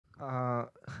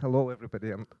Hello,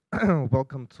 everybody, and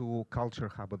welcome to Culture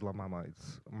Hub at La Mama.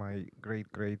 It's my great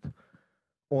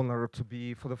honor to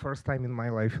be, for the first time in my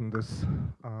life, in this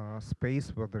space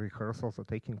where the rehearsals are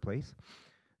taking place,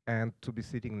 and to be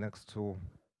sitting next to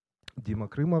Dima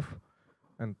Krymov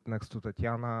and next to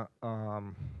Tatiana.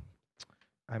 I'm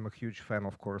a huge fan,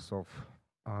 of course, of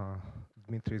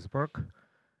Dmitry's work,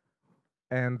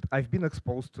 and I've been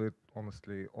exposed to it,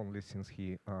 honestly, only since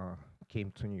he came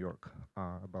to New York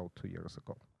about 2 years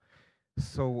ago.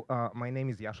 So my name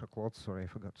is Yasha Klots, sorry, I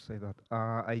forgot to say that.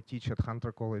 I teach at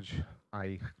Hunter College.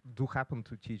 I do happen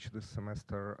to teach this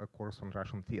semester a course on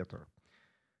Russian theater.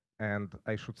 And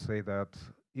I should say that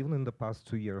even in the past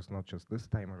 2 years, not just this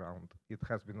time around, it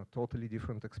has been a totally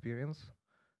different experience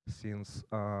since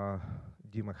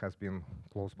Dima has been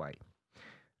close by.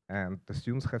 And the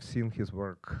students have seen his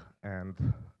work, and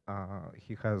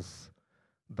he has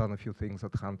done a few things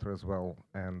at Hunter as well,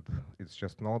 and it's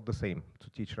just not the same to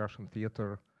teach Russian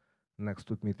theater next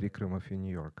to Dmitry Krymov in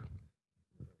New York.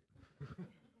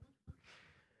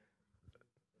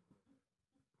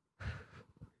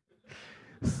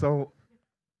 So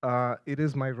it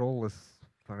is my role, as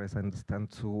far as I understand,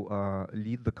 to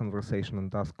lead the conversation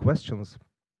and ask questions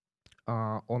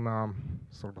on a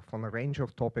sort of on a range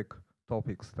of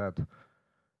topics that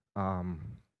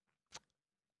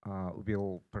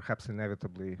will perhaps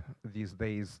inevitably these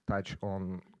days touch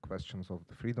on questions of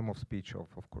the freedom of speech,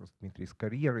 of course, Dmitry's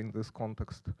career in this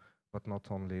context, but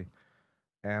not only.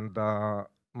 And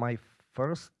my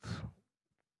first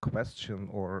question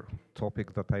or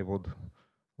topic that I would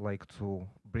like to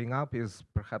bring up is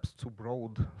perhaps too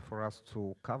broad for us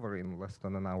to cover in less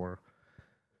than an hour.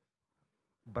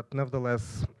 But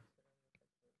nevertheless,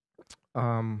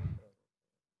 what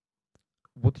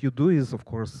you do is, of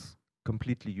course,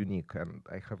 completely unique, and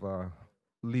I have a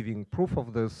living proof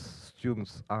of this.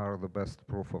 Students are the best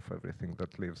proof of everything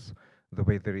that lives, the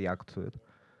way they react to it.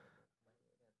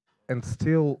 And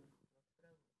still,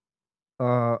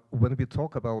 when we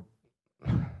talk about,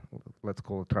 let's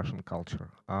call it Russian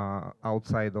culture,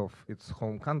 outside of its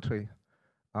home country,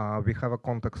 we have a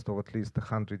context of at least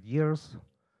 100 years,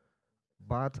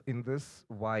 but in this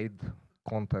wide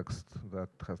context that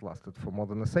has lasted for more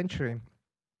than a century,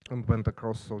 and went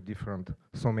across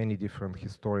so many different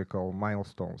historical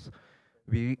milestones.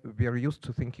 We are used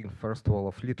to thinking, first of all,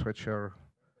 of literature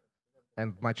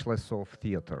and much less so of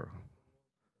theater.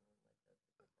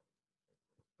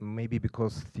 Maybe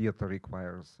because theater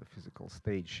requires a physical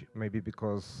stage, maybe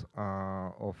because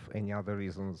of any other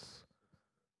reasons,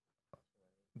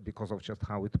 because of just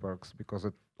how it works, because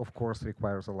it, of course,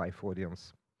 requires a live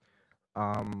audience.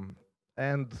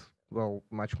 And well,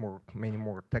 many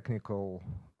more technical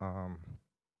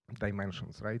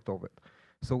dimensions, right, of it.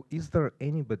 So is there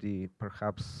anybody,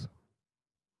 perhaps,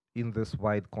 in this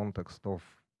wide context of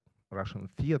Russian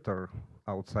theater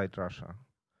outside Russia,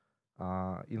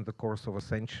 in the course of a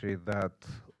century that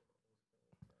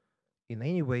in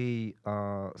any way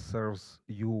serves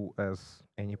you as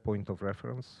any point of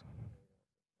reference?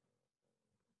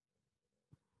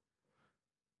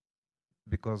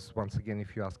 Because once again,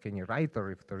 if you ask any writer,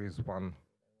 if there is one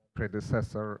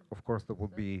predecessor, of course, there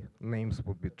would be names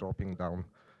would be dropping down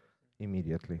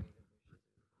immediately.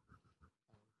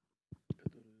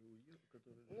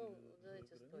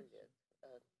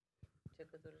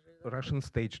 Russian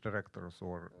stage directors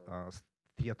or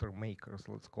theater makers,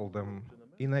 let's call them,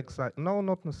 in exile. No,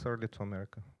 not necessarily to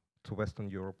America, to Western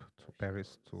Europe, to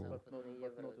Paris, to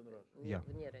yeah.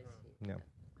 Yeah.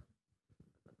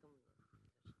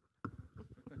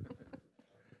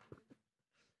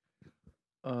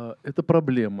 Это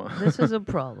проблема. This is a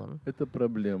problem. Это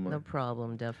проблема. The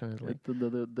problem, definitely. Это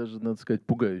даже, надо сказать,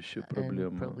 пугающая And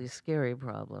проблема. probably scary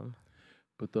problem.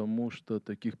 Потому что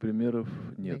таких примеров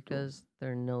нет. Because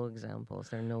there are no examples,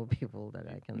 there are no people that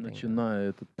I can think of. Начиная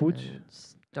этот путь, And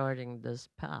starting this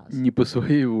path. не по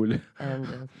своей воле.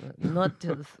 And not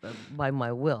by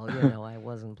my will, you know, I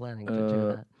wasn't planning to do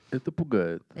that. Это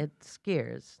пугает. It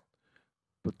scares.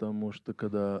 Потому что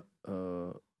когда,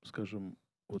 скажем,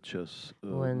 вот сейчас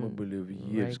мы были в Right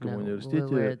Ельском now, we were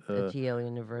университете, at Yale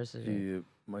University, и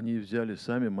они взяли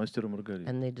сами мастера Маргариту.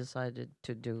 and they decided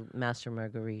to do Master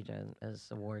Margarita as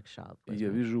a workshop. И я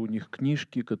вижу у них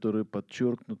книжки, которые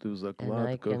подчеркнуты в And I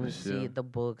закладках. can see Все. the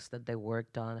books that they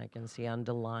worked on. I can see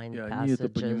underlined И они это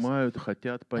passages. понимают,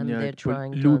 хотят And they're понять,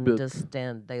 trying to любят.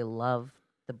 understand. They love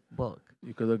the book.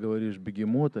 И когда говоришь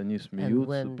бегемот, они смеются.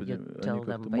 when you tell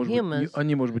them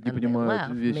Они, может быть, не and they понимают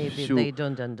laugh, весь maybe всю they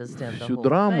don't understand the всю whole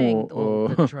драму thing, all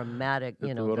the dramatic,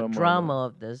 you know, этого the романа. drama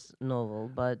of this novel,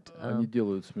 but Они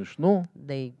делают смешно,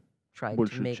 they try to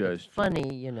большую make it частью. funny,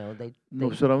 you know, they но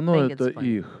все равно think это it's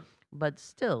funny. их. but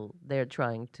still they're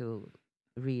trying to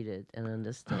read it and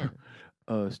understand.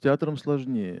 С театром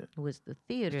сложнее. With the С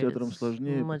theater, театром it's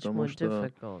сложнее, much потому more что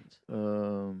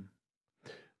difficult.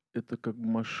 это как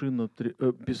машина.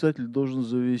 Писатель должен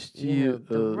завести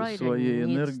The writer своей needs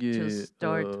to энергией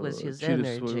start with his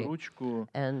через свою energy ручку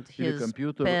and или his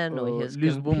компьютер pen or his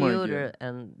лист бумаги. computer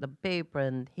and the paper,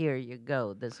 and here you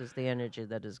go. This is the energy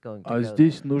that is going to А go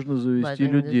здесь there. нужно But завести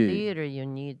in the людей. theater, you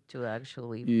need to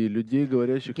actually И людей,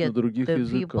 говорящих на get других the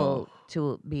языках. people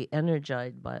to be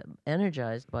energized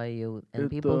by you, and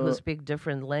people who Это, speak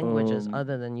different languages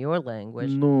other than your language.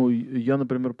 ну, я,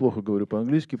 например, плохо говорю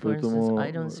по-английски, For instance,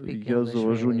 I поэтому don't speak я English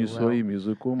завожу really не well, своим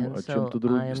языком, and а so чем-то I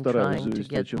другим, am стараюсь trying to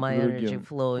завести, а get чем-то my energy другим.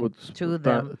 flowing Вот to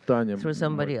them Таня through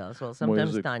somebody мой else. Well, мой sometimes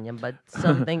язык. Tanya, but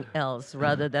something else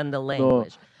rather than the Но,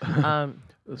 language.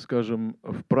 скажем,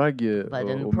 в Праге But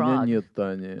in у меня Prague, нет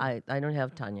Тани, I don't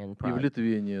have Tanya in и в Prague,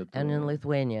 Литве and in нету,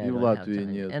 Lithuania и I в don't have Латвии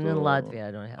Tanya, and in нету. Latvia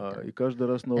I don't have И Tanya. каждый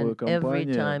раз новая And every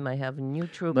компания. time I have a new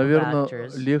troupe of Наверное,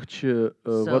 actors, легче в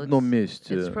so одном it's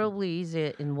месте. probably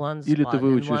easier in one Или ты spot, in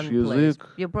выучишь one place.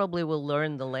 язык, You probably will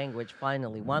learn the language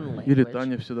finally, one или language,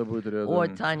 Таня всегда будет or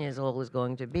рядом. Tanya is always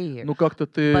going to be here. Ну, как-то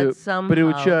ты But somehow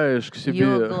приучаешь к you're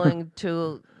себе going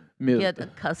to get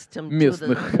accustomed to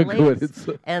местных, the как place,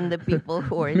 говорится. and the people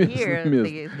who are here,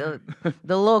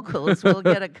 the locals, will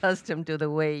get accustomed to the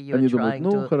way you're Они думают, trying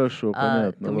ну, to хорошо,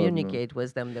 понятно, ладно. communicate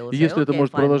with them. They will И say, если это okay,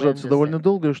 может fine, we продолжаться довольно understand.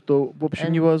 долго, что, в общем,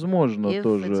 And невозможно if it's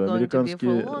тоже. going to be for a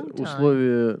Американские long time,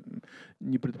 условия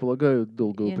не предполагают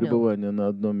долгого you know, пребывания на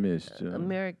одном месте.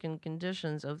 American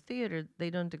conditions of theater, they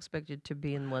don't expect you to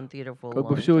be in one theater for a Как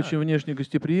бы long все очень time. внешне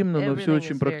гостеприимно, но все Everything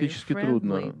очень is very практически friendly,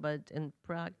 трудно. but in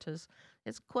practice,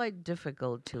 it's quite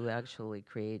difficult to actually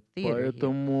create theater here.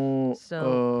 Поэтому,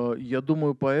 So я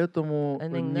думаю, поэтому I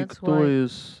think that's никто why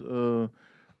из...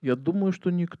 Я думаю,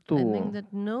 что I think никто that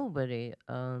nobody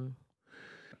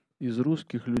из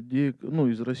русских людей, ну,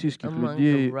 из российских among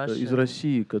the людей, из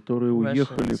России, которые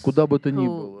уехали Russians куда бы то ни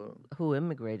было. who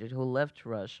immigrated, who left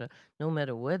Russia, no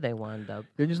matter where they wound up.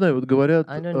 Я не знаю, вот говорят,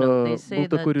 I don't know. They say был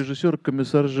такой that режиссер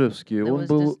Комиссаржевский. there Он was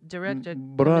был this director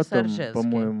братом, Комиссаржевский.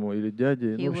 по-моему, или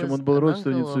дядей. He Ну, в общем, was он был an uncle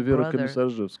родственницей or Веры brother.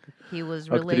 Комиссаржевской. He was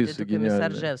related Актрисы to гениальной,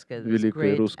 Комиссаржевская, this великой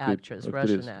great русской actress,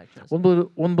 Russian актрисы.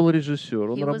 actress. Он был режиссер.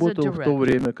 Он He was a работал в то director.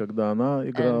 время, когда она And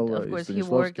играла, of и course, he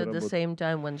worked Станиславский at the работал. same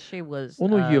time when she was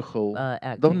Он уехал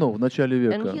acting. давно, в начале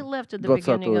And he века, left at the 20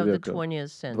 beginning of the века, 20th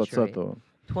century. 20-го.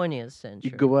 20th И century.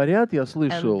 говорят, я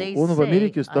слышал, And they он в say,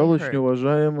 Америке стал I очень heard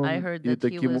уважаемым that и he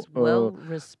таким was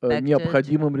well-respected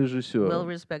необходимым режиссером.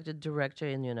 director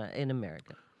in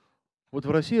America. Вот в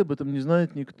России об этом не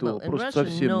знает никто, Well, in просто Russia,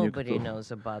 совсем nobody никто.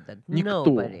 knows about that. Никто.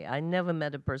 Nobody. I never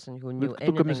met a person who knew Говорит, кто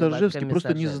anything about Комиссаржевский, просто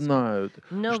не Комиссаржевский. знают.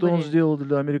 Что он Nobody. сделал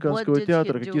для What американского did he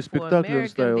театра, do какие for спектакли он American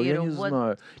ставил, я theater? не What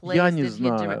знаю. plays Я не did he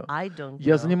direct? знаю. I don't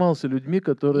Я know. занимался людьми,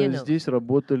 которые You know, здесь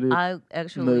работали I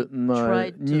actually на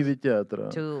tried ниве театра.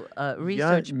 to Я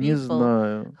research не people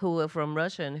знаю. who were from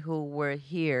Russia and who were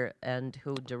here and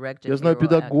who directed Я знаю here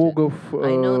or acted. педагогов,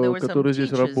 I know there were some которые здесь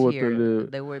teachers here. работали.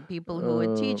 There were people who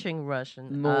were teaching Russian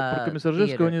Но про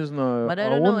Комиссаржевского theater. не знаю. But I А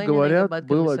don't know он, anything говорят, about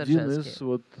был один из Комиссаржевский.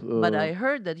 вот... But I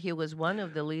heard that he was one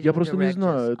of the leading Я просто не directors.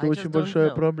 знаю. Это I очень just don't большая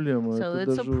know. проблема. So Это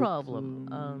it's a даже вот,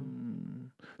 problem.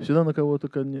 всегда на кого-то...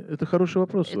 Это хороший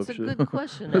вопрос It's a вообще. good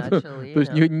question, actually. То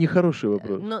есть не хороший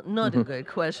вопрос. Not a good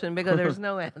question because there's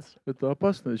no answer. Это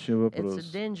опасный очень It's a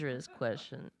вопрос. dangerous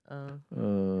question.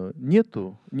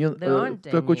 Нету.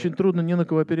 Так очень трудно не на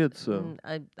кого опереться.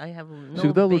 I have no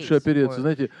Всегда лучше base опереться. for,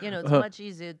 Знаете, it's much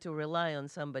easier to rely on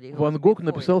somebody who Ван was Гог before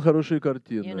написал you. хорошие You know,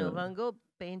 картины. Van Gogh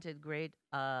painted great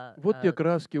Вот те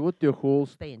краски, вот те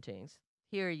холст. paintings.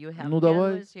 Here you have Ну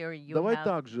давай, canvas, here you давай have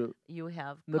так же. you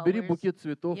have Набери colors. букет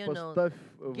цветов, You know, поставь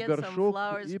в Get some горшок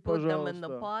flowers, и, put them in the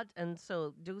пожалуйста. pot, and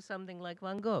so do something like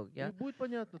Van Gogh, yeah? И будет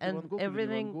понятно, ты Ван And Гог или не Ван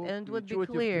everything, Гог, and и would be чего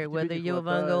тебе clear в whether тебе не you're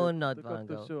Van Gogh or хватает. not Да Van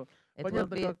как-то Gogh. все. It would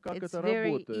Понятно, be, как it's это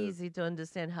very работает. easy to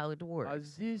understand how it А works.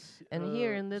 здесь And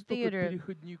here in the столько theater,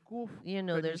 переходников you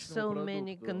know, there's so конечному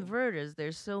many продукту. converters,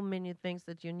 there's so many things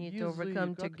that you need to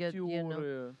overcome Язык, to get,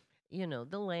 актеры.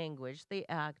 the language, the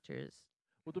actors.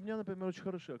 Вот у меня, например, очень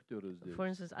хорошие актеры здесь. For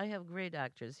instance, I have great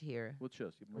actors here. Вот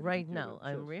сейчас. Right now,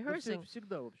 I'm rehearsing.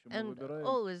 Всегда, в общем, мы And выбираем.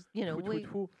 always,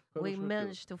 Тьфу-тьфу-тьфу, we хороший актер.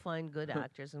 manage to find good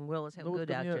actors, and we always have Ну вот good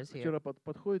ко мне actors here. вчера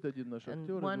подходит один наш And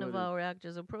актер и one of говорит, our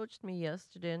actors approached me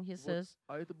yesterday, and he вот, says,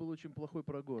 а это был очень плохой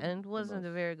прогон and it у wasn't нас.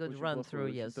 a very good Очень run плохой, through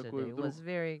очень yesterday. такой It was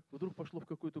very, вдруг пошло в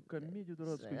какую-то комедию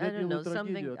дурацкую. I Я don't делаю know,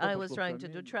 трагедию, something. а там I was пошло в trying to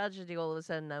do комедию. tragedy, all of a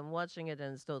sudden I'm watching it,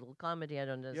 and it's total comedy. I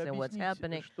don't И understand what's объяснить,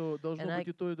 happening. что должно And быть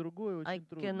и то, и другое, I очень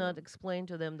трудно. cannot explain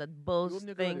to them that both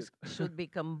things should be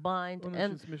combined.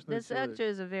 And this actor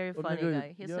is a very funny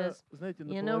guy. He says,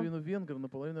 you know,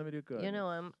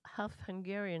 I'm half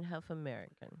Hungarian, half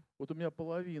American. So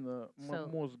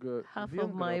half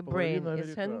of my brain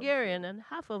is Hungarian and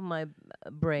half of my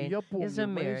brain is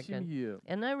American.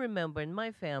 And I remember in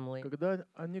my family,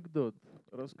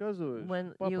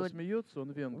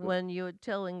 when you're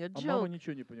telling a joke,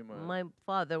 my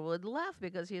father would laugh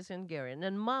because he's Hungarian,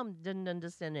 and mom didn't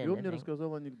understand anything.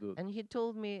 And he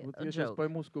told me a joke.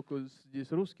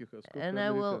 And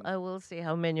I will see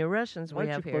how many Russians we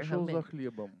have here.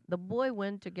 The boy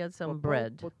went to get some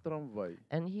bread,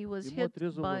 and he was hit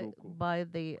by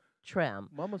the tram,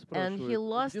 and he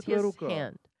lost his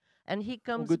hand. And he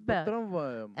comes back,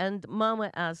 and Mama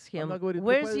asks him,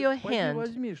 "Where's your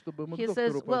hand?" He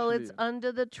says, "Well, it's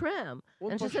under the tram."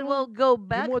 And she said, "Well, go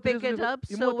back, pick it up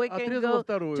so we can go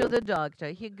to the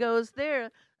doctor." He goes there,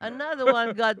 another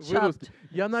one got chopped.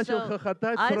 So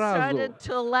I started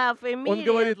to laugh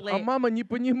immediately. I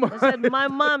said, "My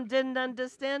mom didn't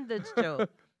understand this joke."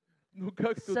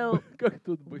 So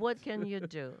what can you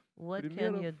do? What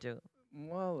can you do?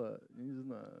 Мало, не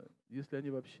знаю, если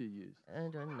они вообще есть. I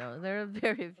don't know. There are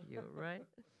very few, right?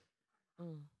 I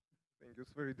think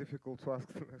it's very difficult to ask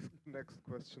the next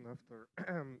question after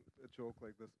a joke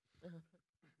like this.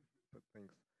 But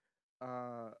thanks.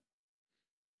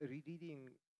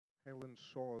 Rereading Helen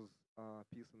Shaw's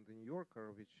piece in The New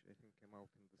Yorker, which I think came out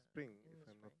in the spring, if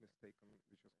I'm not mistaken,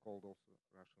 which is called also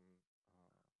Russian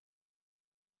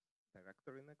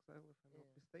Director in Exile, if I'm not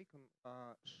mistaken,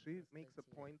 she makes a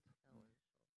point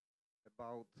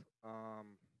about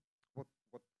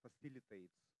what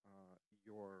facilitates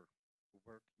your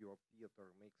work, your theater,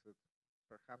 makes it,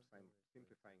 perhaps I'm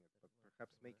simplifying it, but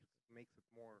perhaps makes it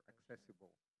more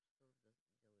accessible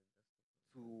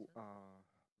to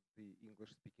the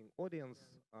English-speaking audience.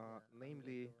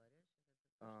 Namely,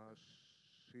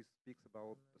 she speaks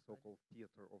about the so-called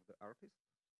theater of the artist,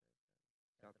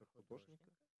 театр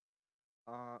художника,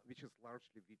 which is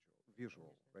largely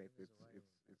visual, right?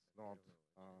 It's not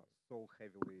so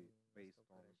heavily based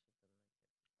on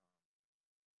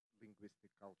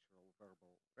linguistic, cultural,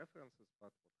 verbal references,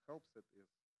 but what helps it is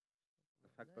the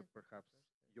fact that perhaps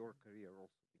your career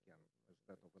also began as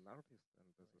that of an artist and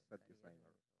as a set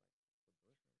designer.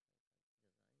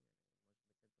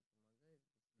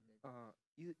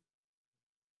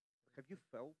 Have you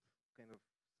felt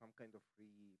some kind of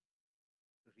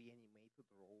reanimated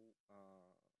role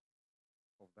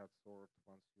of that sort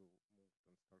once you moved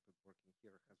and started working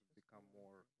here? Has it become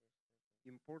more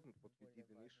important what you did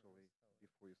initially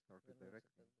before you started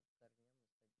directing?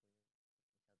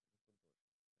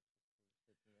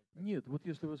 Нет, вот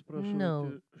если вы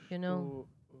спрашиваете, что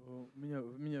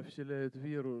в меня вселяет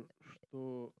веру,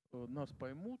 что нас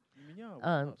поймут,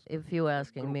 if you're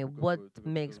asking me what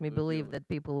makes me believe that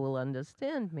people will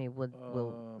understand me,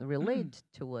 will relate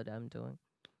to what I'm doing.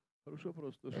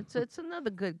 It's another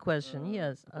good question,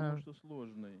 yes.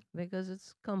 Because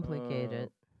it's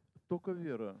complicated. Только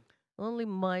вера. Only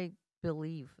my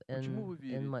belief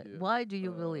in my. Why do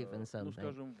you believe in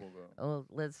something? Oh,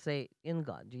 let's say in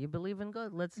God. Do you believe in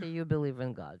God? Let's say you believe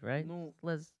in God, right?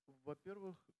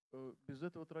 Во-первых, без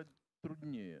этого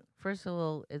труднее. First of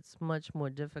all, it's much more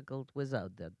difficult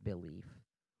without that belief.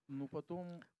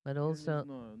 But also,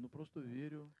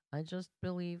 I just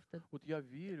believe that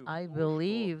I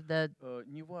believe that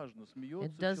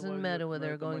it doesn't matter whether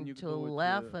they're going to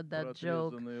laugh at that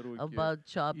joke about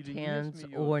chopped hands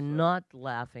or not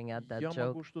laughing at that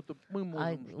joke.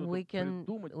 We can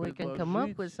come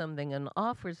up with something and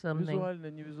offer something.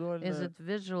 Is it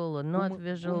visual or not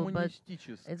visual? But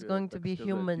it's going to be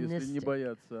humanistic.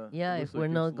 Yeah, if we're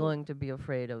not going to be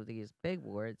afraid of these big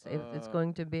words, if it's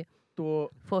going to be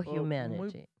for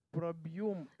humanity.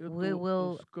 We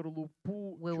will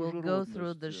go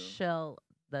through the shell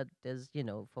that is,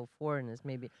 for foreigners.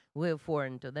 Maybe we're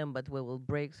foreign to them, but we will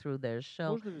break through their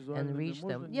shell and reach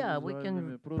them. Yeah, we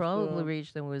can probably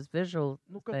reach them with visual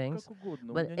things.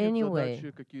 But anyway,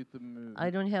 I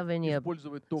don't have any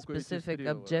specific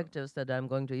objectives that I'm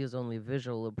going to use only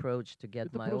visual approach to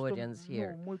get my audience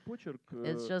here.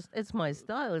 It's my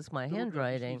style, it's my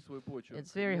handwriting.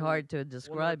 It's very hard to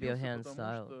describe your hand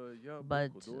style.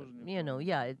 But,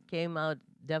 it came out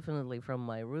definitely from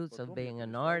my roots of being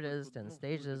an artist and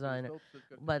stage designer,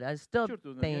 but I stopped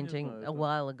painting a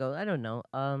while ago. I don't know.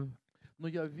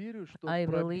 I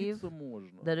believe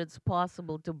that it's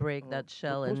possible to break that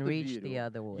shell and reach the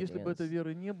other audience.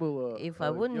 If I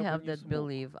wouldn't have that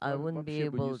belief, I wouldn't be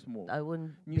able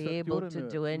to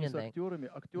do anything.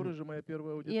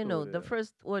 You know, the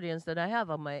first audience that I have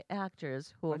are my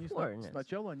actors who are foreigners.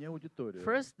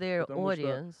 First, their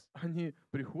audience,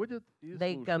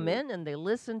 they come in and they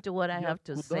listen to what I have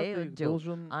to say or do.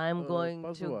 I'm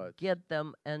going to get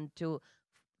them and to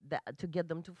get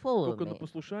them to follow me.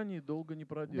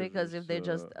 Because if they're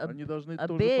just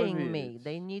obeying me,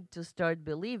 they need to start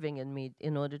believing in me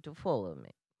in order to follow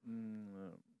me.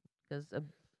 Because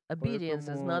obedience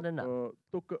is not enough.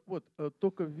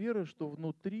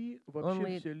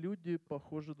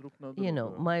 You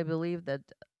know, my belief that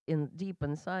deep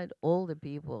inside, all the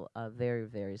people are very,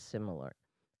 very similar.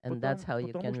 And that's how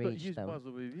you can reach them.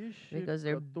 Because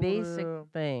they're basic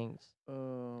things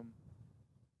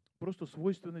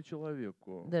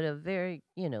that are very,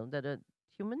 you know, that are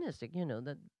humanistic, you know,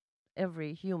 that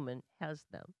every human has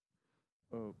them.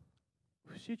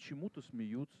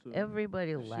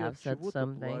 Everybody laughs at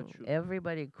something.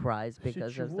 Everybody cries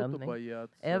because of something.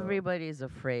 Everybody is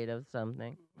afraid of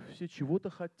something.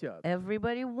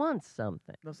 Everybody wants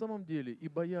something. So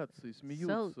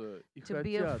to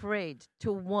be afraid,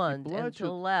 to want, and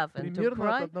to laugh, and to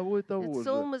cry, it's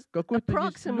almost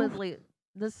approximately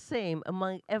the same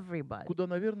among everybody. You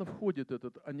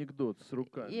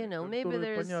know, maybe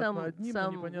there is some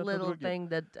little thing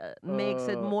that makes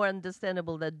it more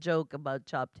understandable, that joke about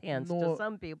chopped hands to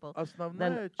some people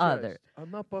than others.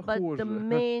 But the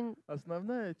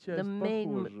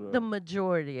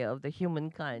majority of the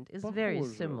humankind is very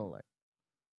similar.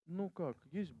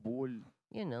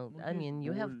 You know, I mean,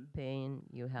 you have pain,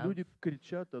 you have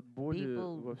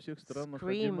people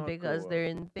scream because they're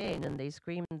in pain, and they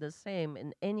scream the same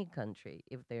in any country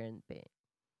if they're in pain.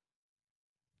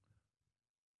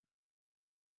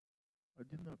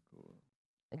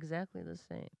 Exactly the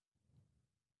same.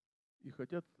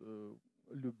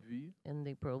 And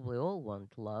they probably all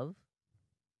want love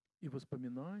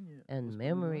and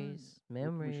memories.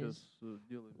 We're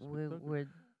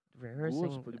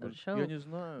rehearsing a show.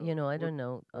 You know, I don't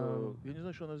know. I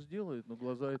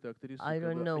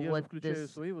don't know what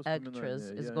this actress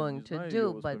is going to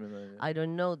do, but I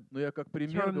don't know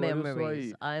her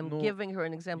memories. I'm giving her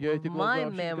an example of my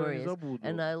memories,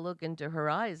 and I look into her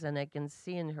eyes, and I can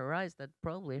see in her eyes that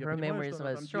probably her memories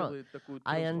are strong.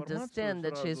 I understand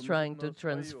that she's trying to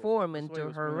transform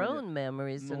into her own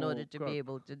memories in order to be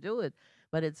able to do it,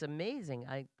 but it's amazing.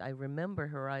 I remember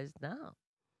her eyes now.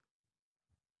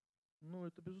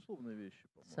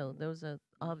 So those are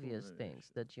obvious things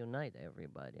that unite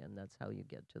everybody, and that's how you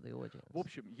get to the audience.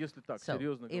 So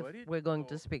if we're going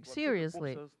to speak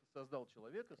seriously,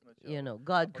 you know,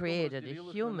 God created a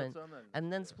human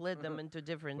and then split them into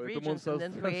different regions and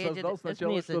then created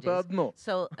ethnicities.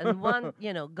 So, and one,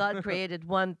 you know, God created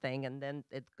one thing and then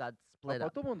it got split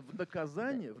up.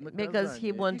 Because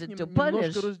he wanted to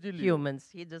punish humans,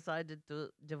 he decided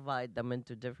to divide them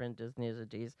into different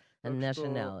ethnicities and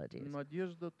nationalities.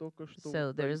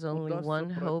 So there is only one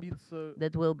hope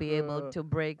that we'll be able to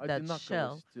break that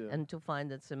shell and to find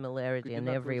that similarity in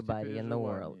everybody in the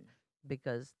world.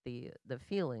 Because the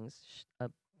feelings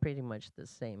are pretty much the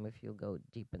same if you go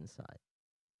deep inside.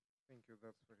 Thank you.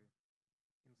 That's very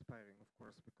inspiring, of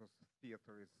course, because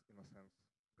theater is, in a sense,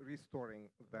 restoring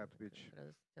that which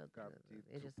God did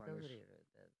to punish.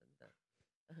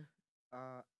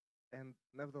 And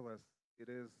nevertheless, it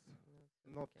is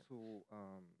not to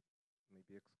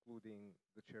maybe excluding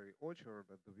the Cherry Orchard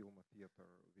at the Wilma Theater,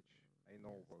 which I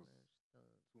know was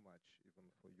too much even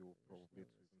for you probably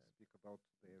to even speak about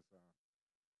today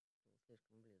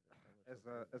as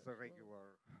a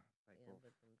regular type of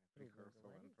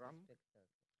rehearsal and run.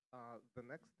 The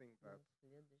next thing that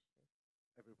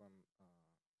everyone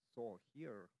saw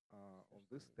here on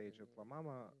this stage at La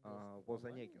Mama was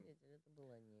Onegin.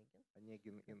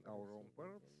 Onegin in our own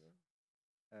words,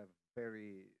 a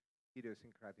very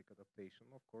idiosyncratic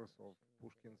adaptation, of course, of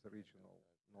Pushkin's original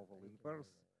novel in verse,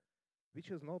 which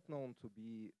is not known to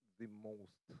be the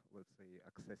most, let's say,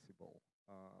 accessible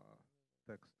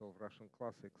text of Russian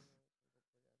classics,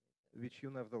 which you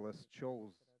nevertheless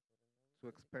chose to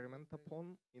experiment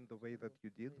upon in the way that you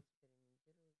did,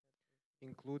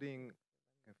 including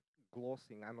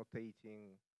glossing,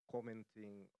 annotating,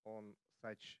 commenting on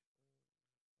such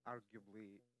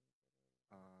arguably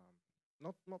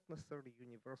not necessarily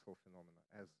universal phenomena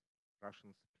as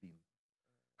Russian spleen,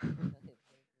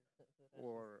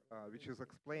 or which is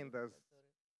explained as,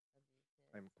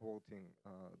 I'm quoting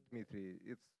Dmitry,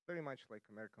 it's very much like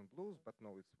American blues, but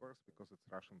no, it's worse because it's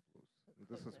Russian blues. And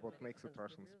this is what makes it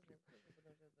Russian spleen.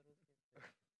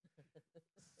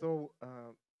 So,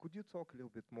 could you talk a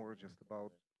little bit more just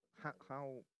about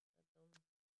how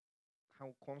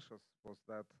conscious was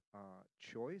that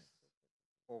choice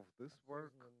of this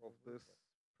work, of this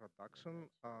production,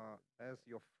 as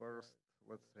your first,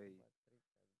 let's say,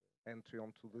 entry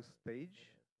onto this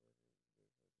stage,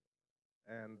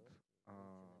 and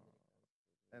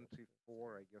entry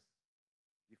for, I guess,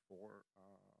 before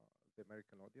the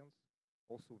American audience,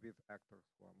 also with actors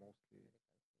who are mostly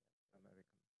American?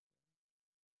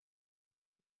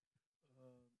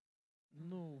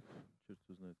 Ну, черт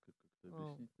его знает, как это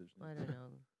объяснить даже. I don't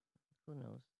know. Who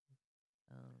knows?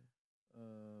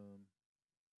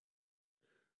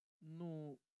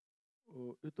 Ну,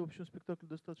 это, в общем, спектакль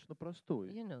достаточно простой.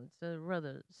 You know, it's a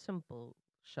rather simple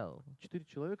show. 4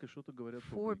 человека что-то говорят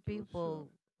Four публике. people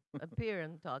appear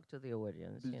and talk to the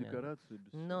audience. Без You know. декорации,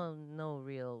 без No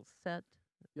real set.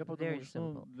 Я подумал, Very что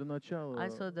simple. для начала I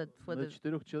saw that for на the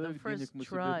 4 человек денег first мы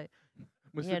try,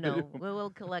 мы you know, соберем. we will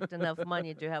collect enough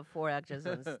money to have 4 actors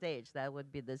on stage. That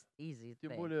would be the easy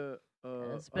Тем thing. более,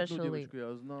 одну Especially девочку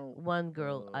я знал. One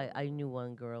girl, I knew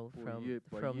one girl from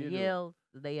Yale,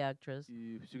 the actress,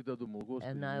 И всегда думал, господи,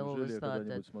 and I always неужели я thought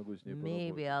когда-нибудь that смогу с ней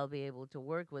maybe поработать? I'll be able to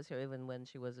work with her even when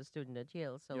she was a student at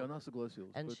Yale. И So, она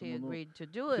согласилась. and she Поэтому, agreed to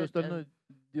do все it. остальное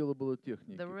дело было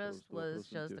техники. The rest просто was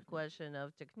вопросом just a техники. question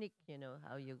of technique, you know,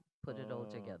 how you put it all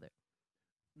together.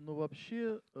 Но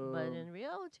вообще, But in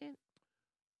reality,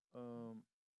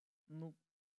 ну,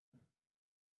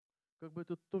 как бы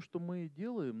это то, что мы и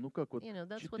делаем, ну как вот you know,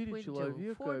 that's what 4 we do.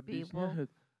 человека 4 people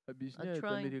объясняют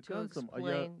trying to американцам, а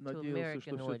я explain to надеялся,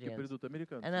 что American все-таки audience. придут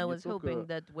американцы. And I Не was hoping только,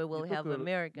 that we will не have только,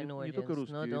 American не только audience,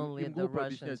 not русские. only Им the глупо Russians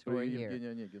объяснять who про are here. Евгения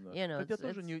Онегина. You know, Хотя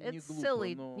тоже не it's глупо,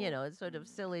 silly, но you know, it's sort of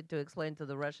silly to explain to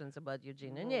the Russians about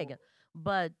Eugene Onegin.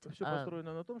 But все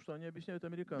построено на том, что они объясняют the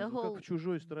американцам, как whole в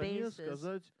чужой стране basis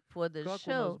сказать, for the как у нас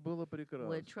show, было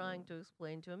we're trying прекрасно. to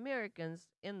explain to Americans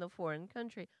in the foreign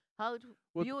country how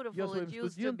Вот я beautiful своим it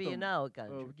used to be in our студентам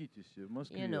country. в ГИТИСе, в You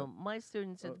Москве, know, my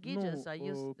students at ну, GITIS, I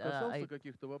used, касался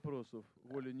каких-то вопросов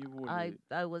волей-неволей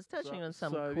I was touching on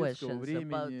some советского questions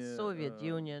about времени, Soviet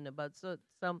Union, about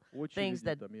some things очереди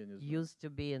that там, я не знаю. used to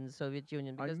be in the Soviet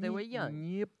Union because they were Они young.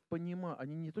 не понимают,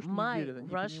 они не то, что не My верят, они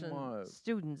не Russian понимают.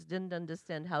 students didn't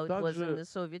understand how it Так was in же, the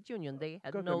Soviet Union. They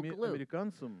had как no clue.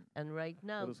 американцам And right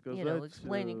now, you know, рассказать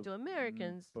explaining to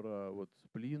Americans про вот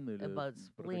сплин или about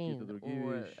про какие-то spleen другие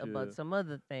or вещи. about some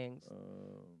other things.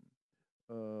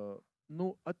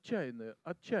 Ну,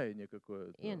 отчаяние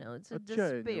какое-то. You know, it's a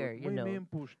Отчаяние. despair, Вот you мы know. имеем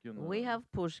Пушкина, We have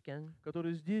Pushkin,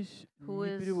 который здесь who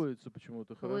не is- переводится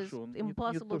почему-то who is хорошо. Он не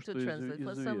impossible то, to что translate.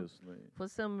 известный. For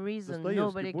some reason, Достоевский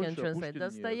nobody can больше, а translate. Пушкин нет.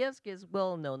 Dostoevsky is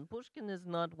well known. Pushkin is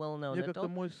not well known Мне at как-то all.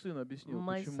 мой сын объяснил,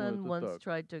 My почему son это once так.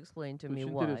 tried to explain to me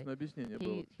Очень why. интересное объяснение было.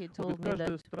 He Он told говорит, me каждая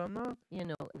that, страна you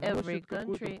know, every вносит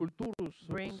какую-то country культуру,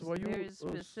 brings very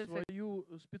specific свою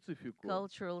специфику.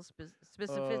 cultural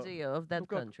specificity of that Ну,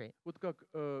 как, country. вот как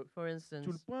For instance,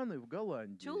 тюльпаны в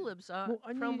Голландии. tulips are Ну,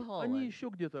 from они Holland. еще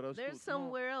где-то растут. They're но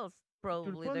somewhere else probably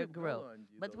тюльпаны they в grow.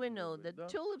 Голландии But we должны know быть, that да?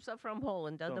 tulips are from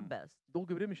Holland are the Там best.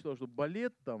 долгое время считалось, что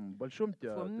балет там в Большом For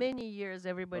театре. many years,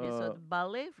 everybody thought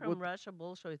ballet from вот Russia,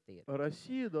 Bolshoi theater.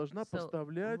 Россия должна So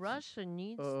поставлять Russia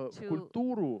needs в to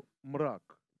культуру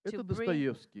мрак. Это bring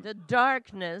Достоевский. the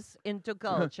darkness into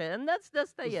culture, and that's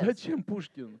Dostoevsky. Зачем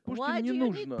Пушкин? Why Пушкин do не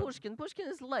you need нужно. Pushkin? Pushkin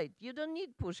is light. You don't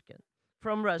need Pushkin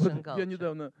from Russian Вот я culture.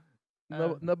 недавно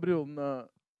набрел на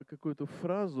какую-то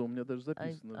фразу, у меня даже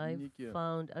записано в I дневнике.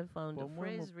 found a По-моему,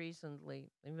 phrase recently,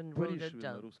 even wrote it Пришвина,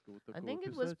 down. русского I такого think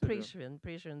it was писателя.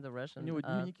 Prishvin, the У Russian него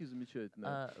дневники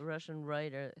замечательные. Russian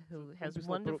writer who Он has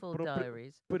писал wonderful про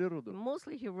diaries. природу.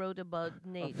 Mostly he wrote about А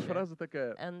nature. фраза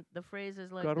такая: And the phrase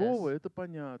is like корова this. это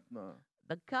понятно,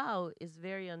 The cow is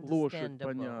very лошадь understandable.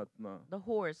 понятно, The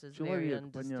horse is very человек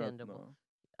understandable. понятно.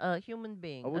 A human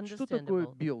being, А вот что такое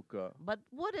understandable. белка? But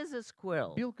what is a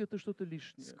squirrel? Белка это что-то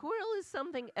лишнее. Squirrel is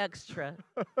something extra.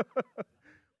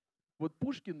 Вот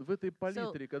Пушкин в этой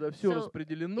палитре, когда все so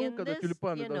распределено, in когда this,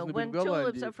 тюльпаны you know, должны быть when в tulips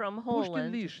Голландии, are from Пушкин Holland,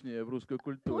 лишнее в русской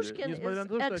культуре, Pushkin несмотря is на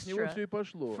то, что от него extra все и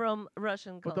пошло. from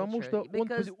Russian Потому что culture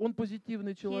because он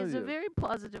позитивный he is a человек. very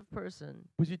positive person.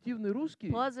 Позитивный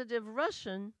русский Positive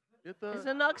Russian is это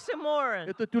an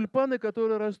oxymoron. тюльпаны,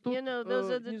 которые растут, You know, those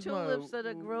are the не знаю, tulips that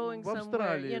are growing в somewhere,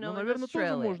 Австралии. you know, Ну, in наверное, тоже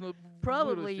Australia. можно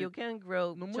Probably you вырастить. can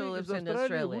grow Но мы из tulips in Австралии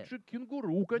Australia. лучше кенгуру,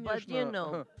 But you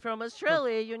know, конечно. from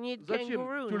Australia you need Зачем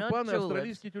kangaroo, not тюльпаны, tulips.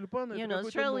 австралийские тюльпаны, You это know, какой-то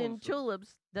Australian нонсенс.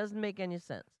 tulips doesn't make any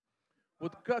sense.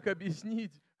 Вот как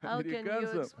объяснить How can you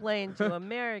американцам, explain to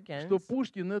Americans что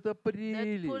Пушкин это that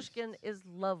прелесть? Pushkin is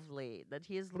lovely, that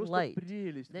he is Просто light,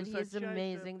 прелесть, that he is высочайшая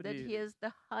amazing, that he прелесть. is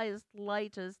the highest,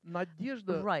 lightest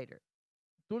Надежда writer?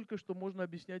 только что можно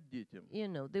объяснять детям. You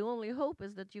know, the only hope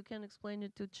is that you can explain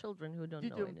it to children who don't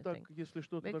know Детям anything. так, если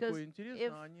что-то Because такое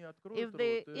интересно, они if откроют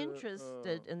they're рот и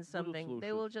interested in будут something,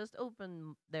 they will слушать. just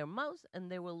open their mouth and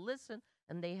they will listen,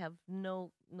 and they have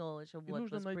no knowledge of И what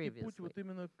нужно was найти путь previously. вот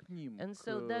именно к ним, And к,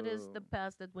 so that is the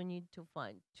path that we need to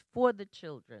find for the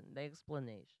children, the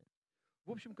explanation.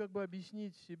 в общем, как бы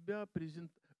объяснить себя,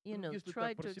 You know, если try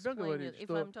так про to себя explain говорить, it. If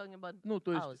что, I'm talking about ну,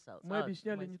 то есть ourselves, мы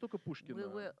объясняли myself, не только we Пушкина,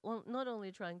 were not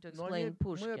only trying to но explain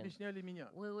мы Pushkin, объясняли меня.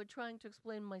 we were trying to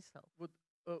explain myself. Вот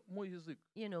мой язык,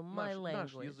 You know, my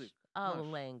наш language, язык, our наш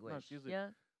language. язык.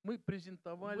 Yeah, Мы we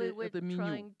презентовали were это меню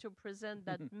trying to present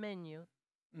that menu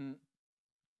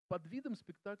под видом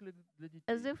спектакля для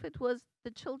as детей. if it was the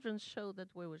children's show that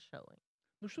we were showing.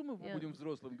 Ну что мы Yeah. будем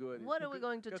взрослым говорить? What are Ну, we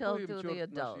going to tell какой им to the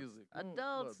черт наш adults? язык? Ну,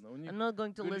 Adults ладно, у них are not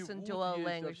going to listen to our Голливуд есть,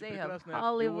 language. вообще They have прекрасные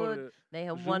Hollywood, актеры, they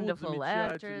have живут wonderful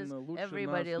actors, замечательно, лучше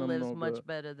everybody нас lives намного. much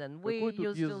better than we Какой тут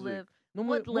used to язык? live. Ну,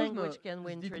 What можно language can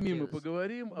we с детьми мы introduce?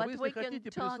 поговорим, а вы, But если we can хотите,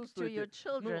 talk to your присутствуйте.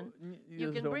 children. Ну, You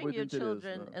если can вам bring будет your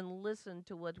children интересно. and listen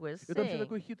to what we're Это вообще saying.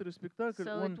 такой хитрый спектакль,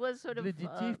 So он it was sort для of,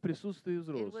 детей в присутствии it was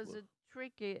a взрослых.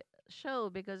 tricky show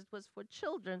because it was for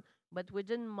children, but we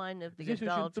didn't mind if the Здесь очень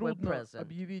adults were трудно present.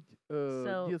 объявить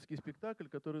So, детский спектакль,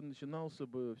 который начинался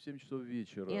бы в 7 часов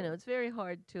вечера. you know, it's very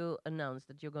hard to announce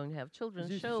that you're going to have children's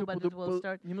Здесь show, все but it will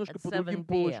start немножко at по 7 другим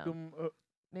p.m. полочкам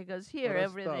Because here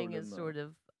everything is расставлено. sort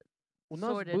of У нас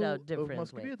sorted был out в differently.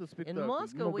 Москве этот In спектакль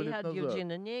Moscow, много we лет had назад. Eugene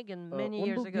Onegin many Он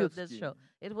years был ago, this детский. show.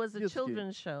 It was a Детский.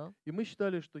 children's show, И мы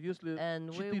считали, что если and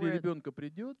we 4 were, ребенка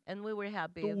придет, and we were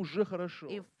happy то if, уже хорошо.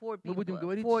 if four Мы будем people,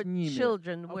 говорить four с ними.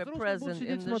 children А were взрослые будут present сидеть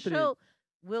in the смотреть. show.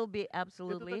 We'll be Это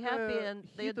absolutely happy, такая and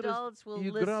the хитрость adults will и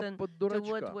игра listen под to what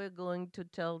дурачка. we're going to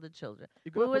tell the children.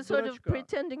 Игра We were под sort of дурачка.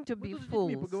 pretending to Мы be тут с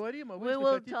детьми fools. поговорим, а вы, We если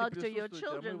will хотите, talk to your присутствуйте,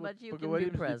 а мы children, вот but you can be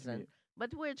поговорим с present. детьми.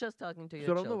 But we're just talking to Все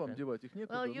your равно вам children. девать их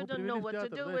некуда. Well, you Ну, don't привели know в what to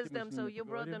театр, do давайте with мы them, с so ними you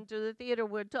brought them поговорим. to the theater.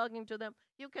 We're talking to them.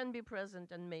 You can be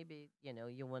present, and maybe, you know,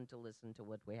 you want to listen to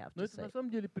what we have Но to это say. на самом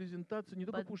деле презентация не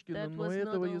только But Пушкина, that но was и not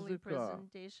этого only языка.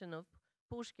 presentation of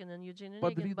Pushkin and Eugene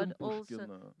Под Onegin, видом but also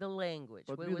Пушкина. the language.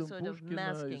 Под We were видом sort of Пушкина и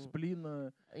masking,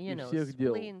 сплина you и know, всех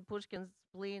дел. spleen, Pushkin's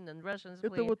spleen and Russian Это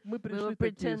spleen. вот мы We were пришли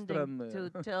такие pretending странные. to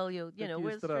tell you, you know, Такие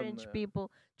we're strange странные.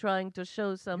 people trying to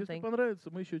show Если something. понравится,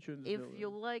 мы еще что-нибудь If you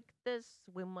сделаем. like this,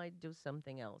 we might do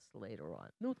something else later on.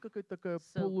 Ну вот какая-то такая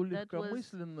So that was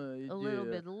полулегкомысленная a little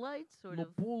идея, bit light, sort но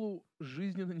of,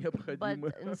 полужизненно but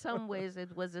необходимая. in some ways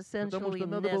it was Потому essentially что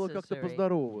надо было как-то necessary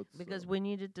поздороваться. because we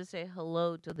needed to say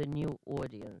hello to the new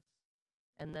audience.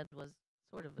 And that was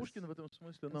sort of Пушкин в этом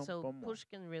смысле and нам so помог.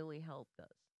 Pushkin really helped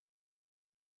us.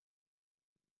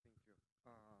 Thank you.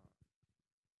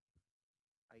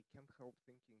 I can't help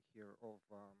thinking here of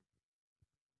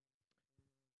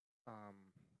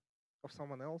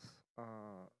someone else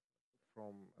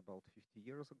from about 50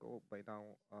 years ago by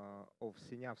now, of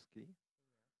Sinyavsky,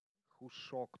 who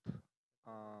shocked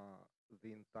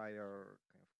the entire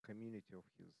kind of community of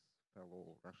his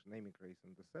fellow Russian immigrants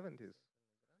in the 70s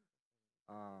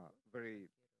very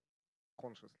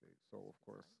consciously. So, of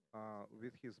course,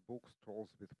 with his book Strolls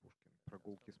with Pushkin,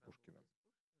 Прогулки с Пушкиным.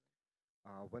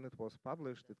 When it was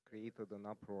published, it created an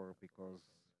uproar because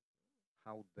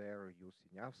how dare you,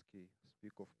 Sinyavsky,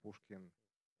 speak of Pushkin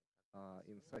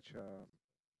in such an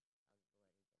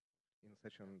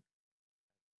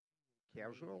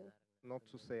casual, not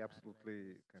to say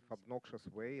absolutely kind of obnoxious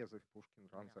way, as if Pushkin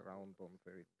runs around on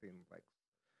very thin legs.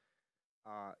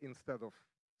 Instead of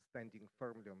standing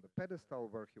firmly on the pedestal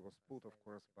where he was put, of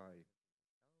course, by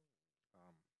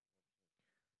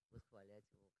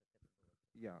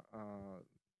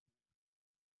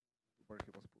where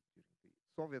he was put during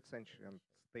the Soviet century and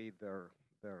stayed there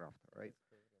thereafter, right?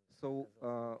 So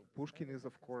Pushkin is,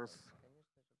 of course,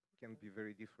 can be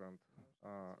very different.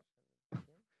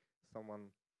 Someone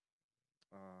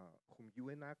whom you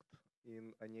enact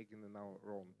in Onegin in our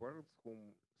own words, whom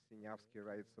Sinyavsky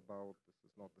writes about, this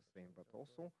is not the same, but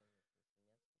also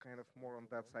kind of more on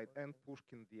that side, and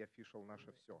Pushkin, the official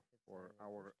Наше все, or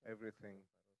our everything.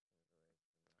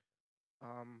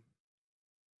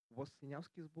 Was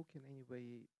Sinyavsky's book in any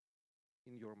way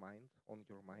on your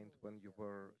mind when you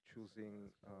were choosing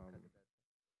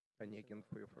Onegin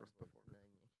for your first performance?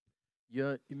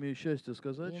 Я имею счастье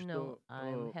сказать, You что know,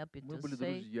 I'm happy мы to были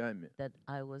say друзьями. that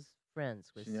I was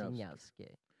friends with Sinyavsky.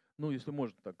 Sinyavsky. Ну, если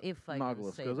можно так If I нагло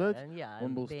can say сказать, that. And yeah,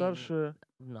 он I'm был being старше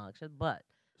obnoxious, but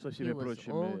со he всеми was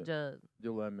прочими older,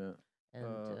 делами.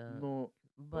 and Но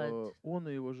but он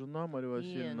и его жена Марья he and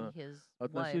Васильевна his wife,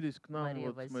 относились к нам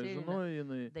Мария вот с моей Васильевна, женой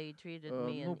Инной, they treated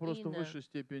me ну, and просто в Inna высшей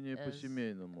степени as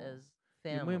по-семейному.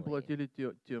 family. мы им платили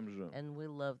тем же. And we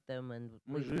loved them, and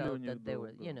Мы we жили у felt них that they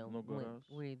were, долго, много раз.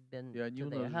 we'd been И они to у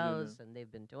their нас house, жили, and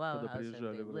they've been to our когда house, and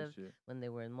приезжали they в lived Россию. when they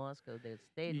were in Moscow. They И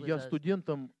stayed with я us.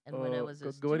 студентом, And when I was a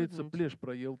как говорится, student, плешь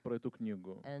проел про эту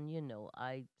книгу. and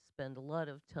I spent a lot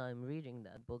of time reading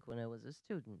that book when I was a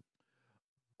student.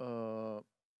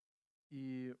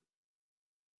 И,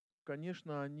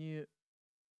 конечно, они,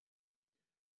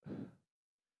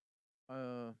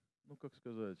 ну, как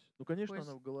сказать, ну, конечно,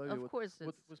 она в голове. Вот вы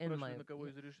спрашивали, на кого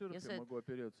из режиссеров я могу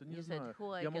опереться. Не знаю.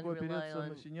 Я могу опереться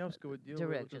на Синявского,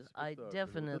 делая этот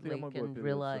спектакль. Это я могу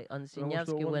опереться. Потому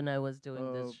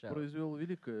что он произвел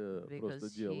великое просто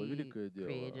дело, великое дело.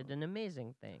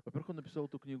 Во-первых, он написал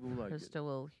эту книгу в лагере. Это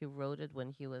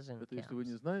если вы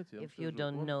не знаете, я вам скажу.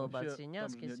 Вообще, там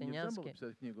же нельзя было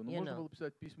писать книгу, но можно было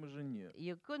писать письма жене.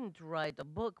 Он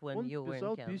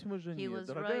писал письма жене.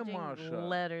 Дорогая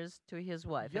Маша,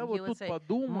 я вот тут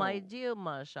подумал, My dear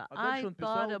Masha, а дальше он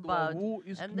писал главу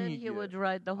из книги. Она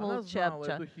знала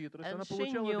эту хитрость, она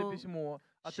получала это письмо,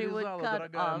 отрезала,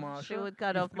 дорогая Маша, и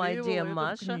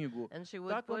вклеивала это в книгу.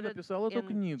 Так он написал эту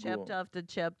книгу.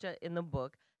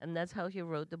 And that's how he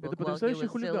wrote the book Это while he потрясающее was still in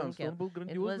хулиганство. Он camp. был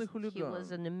грандиозный He was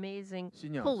an хулиган. amazing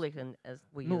Синявский. hooligan, as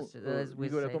we used to, as we не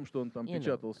говоря о say. том, что он там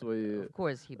печатал свои Of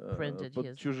course, he printed под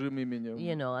his, чужим именем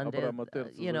Абрама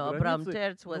Терца за Abram границей.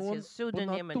 Terz was Но он his по pseudonym,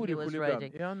 and he натуре was хулиган.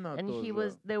 writing. И она And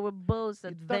тоже. they were both И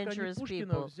так они adventurous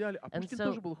Пушкина people. взяли, а And Пушкин so,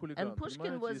 тоже был хулиган, and Pushkin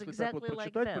понимаете? was Если так вот exactly like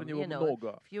прочитать про them. него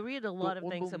много, If you read a то lot of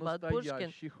он things был about Pushkin,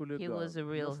 настоящий хулиган. he was a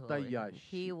real hooligan. Настоящий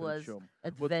He was причем.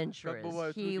 adventurous. Вот как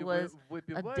бывают He люди was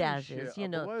выпивающие, audacious,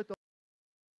 а бывают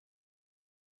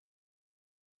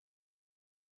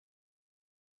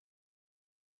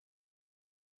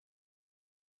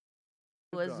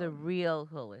He was a real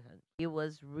hooligan. He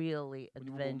was really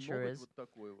adventurous. вот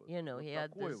такой вот. He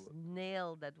had this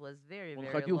nail that was very, Он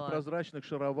very ходил long. в прозрачных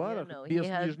шароварах he без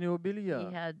had- нижнего белья.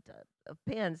 He had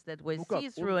pants that were Ну как,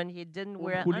 see-through, and he didn't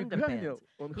wear underpants.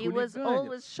 Он He was хулиганил.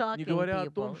 always Не shocking говоря о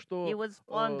people. том, что He was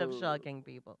fond of shocking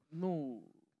people. ну,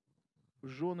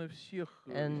 жены всех,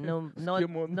 And с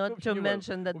кем он not to вообще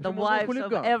mention that В the общем, он был wives of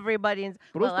хулиган. everybody. Well,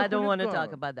 Просто I don't want to talk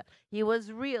хулиган. about that. He was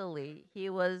really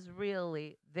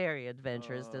very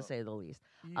adventurous, to say the least.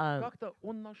 И как-то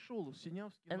он нашел,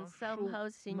 Синявский And somehow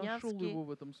нашел его Sinyavsky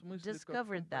в этом смысле как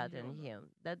discovered that in компаньона. him,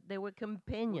 that they were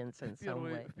companions in some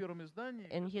way. В первом издании,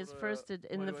 In his которое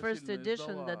in the Марья first Васильевна edition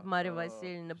издала, that Marya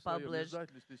Vasilyevna в своем published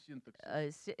издательстве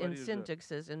 «Синтаксис» в in Париже,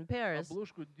 Syntaxis in Paris,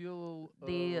 обложку делал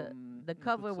the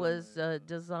cover was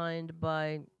designed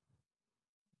by,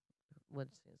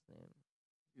 what's his name?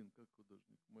 как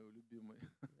художник, мой любимый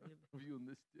в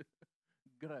юности,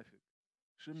 график.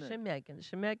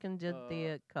 Shemyakin did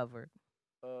the cover.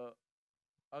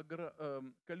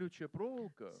 Колючая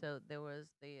проволока. So there was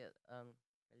the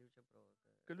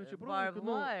Колючая barbed проволока,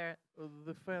 wire.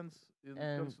 The fence in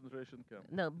concentration camp.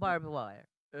 No, barbed wire.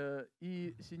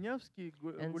 И Синявский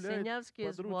And гуляет Sinyavsky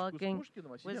под is ручку walking с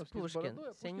Пушкиным, а with Синявский с Pushkin. бородой,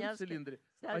 а Пушкин в цилиндре.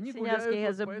 Sinyavsky Они has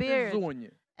гуляют a вот по beard. этой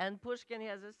зоне. And Pushkin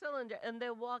has a cylinder, and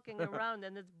they're walking around,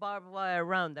 and it's barbed wire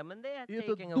around them, and they are И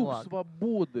этот taking a дух walk.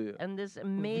 свободы And this в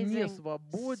amazing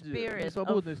несвободе, в spirit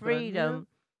несвободной of стране, freedom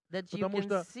that you потому can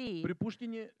что see, при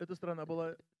Пушкине эта страна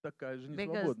была такая же because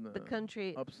несвободная. the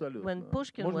country, Абсолютно. when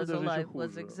Pushkin Может быть, was даже еще alive,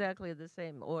 was хуже. exactly the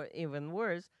same, or even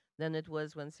worse than it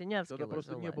was when Sinyavsky Тогда was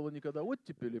просто не alive. было никогда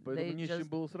оттепели, They поэтому не с чем just,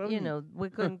 было сравнить. we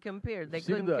couldn't compare. They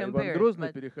couldn't Всегда Иван compare. Грозный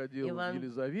But переходил в Иван-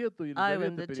 Елизавету, Ivan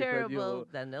Елизавета the Terrible, переходила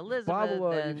then в Elizabeth,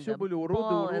 Павла, и then все the были уроды,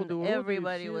 Paul, уроды, and уроды,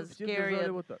 everybody и was все держали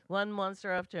scary, вот так. one monster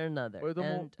after another.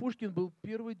 Поэтому And Пушкин был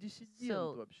первый диссидент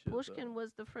so вообще-то. Pushkin was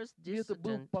the first И это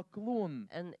был dissident, поклон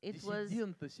and it was,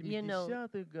 диссидента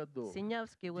 70-х годов,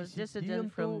 Sinyavsky was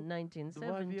dissident from диссиденту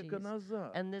 2 века 1970s,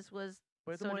 назад. and this was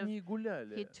Поэтому sort of, они и he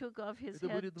гуляли. took off his Это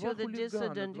были head два to the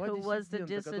хулигана, dissident два who was the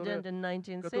диссидента, dissident in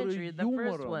 19th которые century, the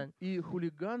first юмором one. и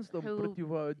хулиганством Who, they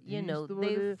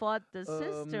противодействовали fought the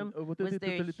system вот with этой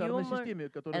their тоталитарной humor системе,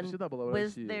 которая and всегда была в with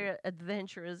России. their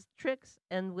adventurous tricks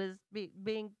and with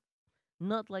being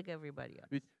not like everybody else.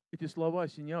 Ведь эти слова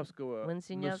Синявского When на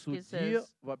Sinyavsky суде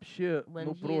says, вообще, when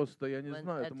ну he- просто, я не when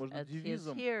знаю, это at может быть his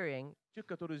девизом. hearing, Человек,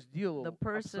 который сделал the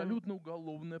person- абсолютно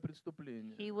уголовное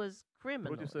преступление he was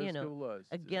criminal, против советской власти.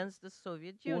 against the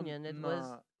Soviet Он Union. It was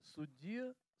на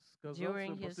суде сказал в during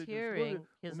своем his последнем hearing, слове: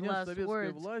 his у меня с last советской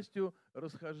words, властью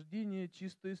расхождение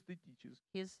чисто эстетическое.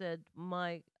 he said,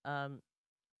 my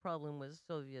problem with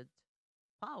Soviet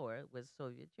power, with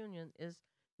Soviet Union, is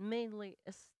mainly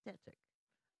aesthetic.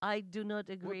 I do not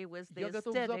agree with the Я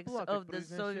готов aesthetics заплакать, of the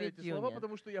произнося Soviet эти слова, Union.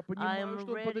 потому что я понимаю,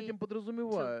 что он под ready этим To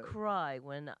подразумевает. cry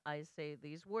when I say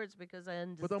these words because I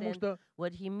Потому understand что,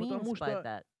 what he means by что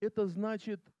that. это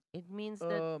значит It means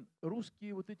that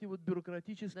русские вот эти вот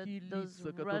бюрократические those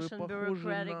лица, которые Russian похожи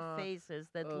bureaucratic на,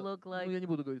 faces that look ну, like, я не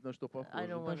буду говорить, на что I похожи,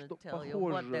 don't на want to что tell you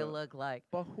what they похоже, look like,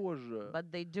 похоже. but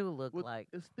they do look Вот like.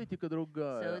 эстетика So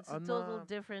другая, it's a total она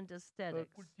different aesthetics.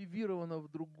 культивирована в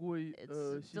другой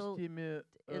системе,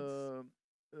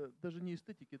 даже не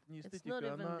эстетики, это не It's not эстетика,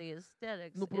 even она, the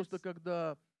aesthetics. ну просто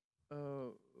когда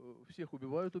всех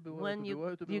убивают, When you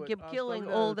убивают, keep а killing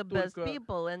all the best оставляют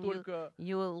people and только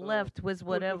you're left with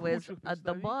whatever is худших at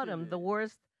the bottom, the представителей,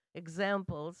 worst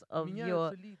examples of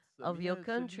меняются your лица,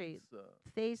 country,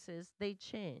 faces, they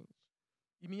change.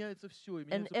 и меняется все, и And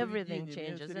меняется everything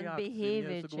поведение, changes, меняются and реакции, behavior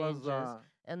меняются changes, глаза.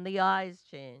 and the eyes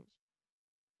change.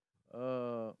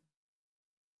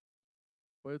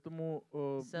 Поэтому,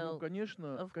 ну,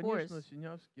 конечно,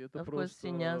 Синявский это просто,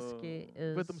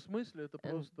 в этом смысле это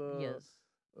просто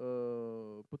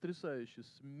потрясающе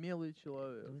смелый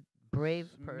человек, brave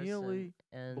смелый,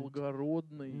 person,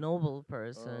 благородный, noble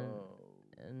person,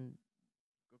 and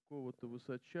какого-то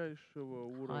высочайшего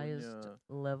highest уровня.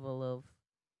 level of.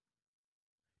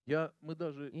 Мы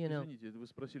даже, извините, вы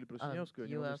спросили про Синявского,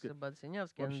 you asked about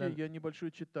Siniavsky, вообще я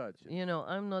небольшой читатель.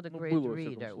 I'm not a great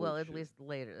reader. Well, at least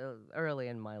later, early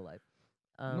in my life.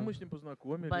 Ну, мы с ним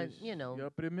познакомились. Я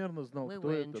примерно знал, we кто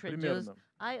were это. introduced. Примерно.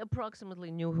 I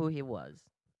approximately knew who he was.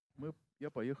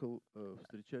 Я поехал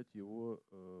встречать его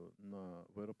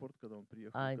в аэропорт, когда он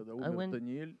приехал, когда умер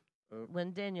Даниэль.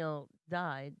 When Daniel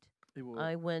died,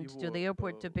 I went to the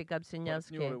airport to pick up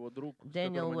Siniavsky.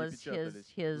 Daniel was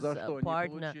his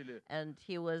partner, and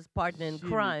he was partner in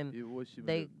crime.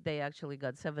 They actually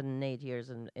got 7 and 8 years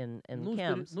in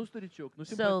camps.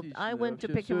 So I went to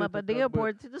pick him up at the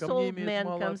airport. This old man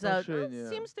comes out.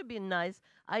 Seems to be nice.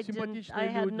 I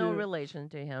had no relation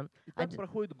to him. And so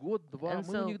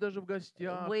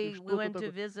we went to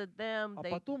visit them.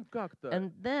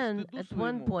 And then at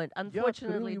one point,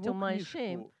 unfortunately to my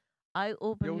shame, I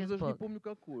opened his book.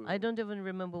 I don't even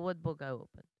remember what book I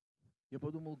opened.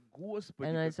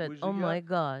 And I said, oh my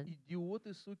God,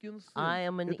 I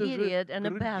am an idiot and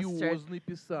a bastard.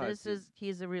 He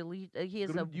is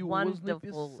a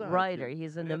wonderful writer.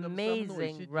 He's an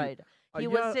amazing writer. He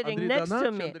was sitting next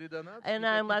to me, and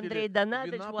I'm Andrei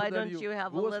Donatich. Why don't you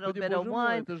have a little bit of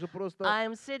wine?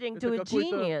 I'm sitting to a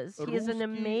genius. He's an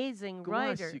amazing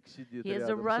writer. He is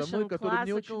a Russian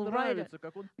classical writer.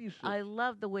 I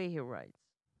love the way he writes.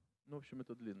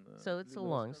 So it's a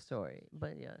long story,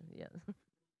 but yeah.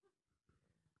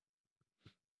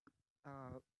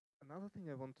 Another thing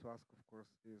I want to ask, of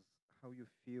course, is how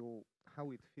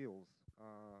it feels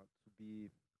to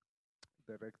be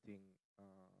directing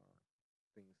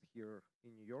things here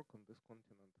in New York on this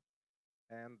continent,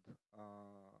 and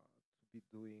to be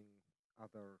doing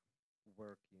other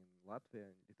work in Latvia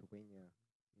and Lithuania,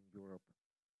 in Europe.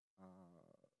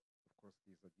 Of course,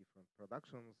 these are different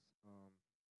productions.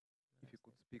 If you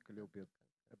could speak a little bit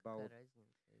about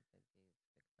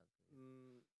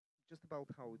just about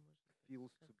how it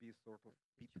feels to be sort of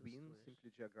between,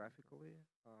 simply geographically,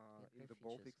 in the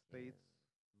Baltic states,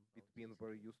 between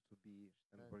where you used to be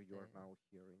and where you are now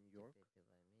here in New York.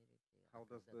 How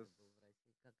does this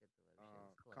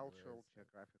cultural,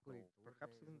 geographical,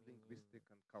 perhaps even linguistic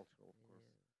and cultural, of course,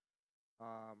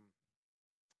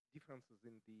 differences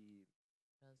in the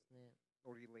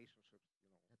or relationships,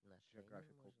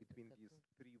 geographical between these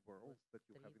three worlds that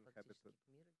you have inhabited?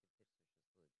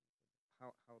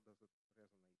 How does it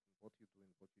resonate in what you do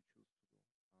and what you choose to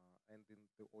do, and in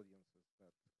the audiences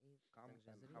that come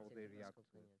and how they react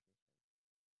to it?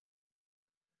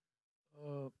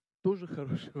 Тоже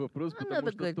хороший вопрос,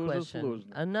 потому что тоже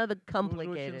сложно. Another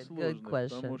complicated, good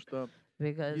question. Потому что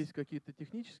есть какие-то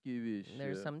технические вещи,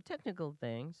 there's some technical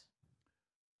things,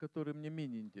 которые мне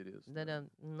менее интересны. That are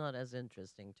not as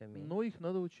interesting to me. Но их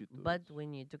надо учитывать. But we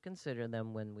need to consider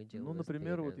them when we deal with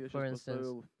например, вот я сейчас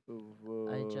поставил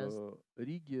в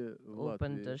Риге, в Латвии.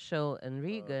 Opened a show in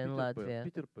Riga, in Latvia.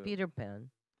 Peter Pan.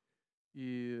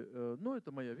 И,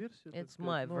 это моя версия. It's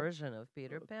my version of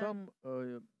Peter Pan. Там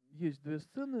есть две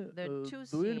сцены.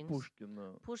 Дуэль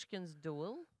Пушкина. Pushkin's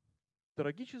duel.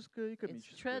 Трагическое и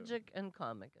комическое. It's tragic and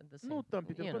comic at the same там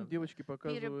Питер Пан девочке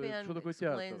показывает, что такое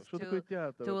театр. Что такое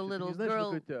театр? To a little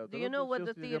girl, do you know what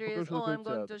the theater is? Oh, I'm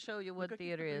going to show you what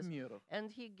theater is.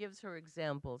 And he gives her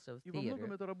examples of theater. И во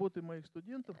многом это работы моих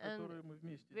студентов, которые мы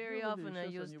вместе делали. Very often I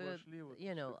use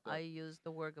I use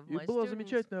the work of my students. И была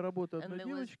замечательная работа одной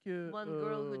девочки. One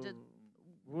girl who did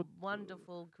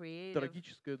wonderful, creative,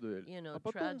 трагическая дуэль. А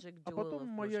потом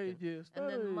моя идея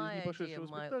старая, не пошедшего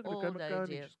спектакля,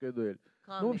 комическая дуэль.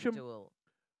 В общем,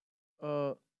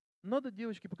 надо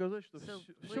девочке показать, что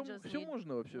все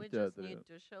можно вообще в театре.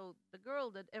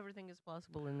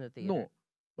 Но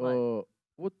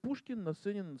Вот Пушкин на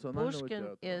сцене Национального Pushkin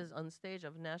театра. is on stage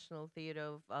of National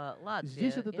Theatre of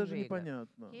Здесь Latvia это in даже Riga.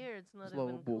 непонятно. Here it's not Слава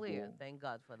even clear, Богу. thank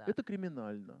God for that. Это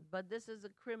криминально. But this is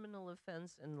a criminal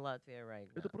offense in Latvia right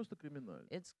Это now. просто криминально.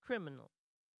 It's criminal.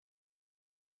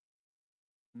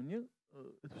 Мне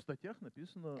это в статьях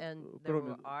написано, And there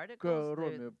were articles,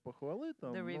 кроме похвалы,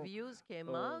 там, the но, reviews came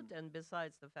out, and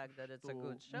besides the fact that it's a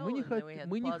good show, мы не, and then we had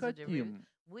мы не positive reviews, хотим,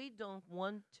 we don't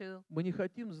want to мы не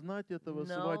хотим знать этого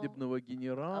know свадебного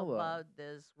генерала, about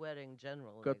this wedding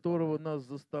general, которого нас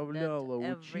заставляло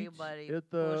that учить. everybody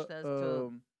Это pushed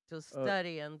us to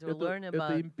study and to learn это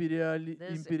about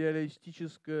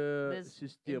империалистическая this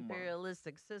система.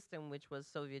 imperialistic system, which was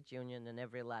Soviet Union, and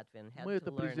every Latvian had Мы to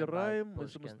это learn презираем, about мы Pushkin.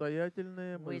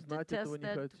 самостоятельные, мы We знать этого detest не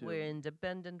that. We're хотим.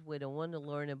 independent. We don't want to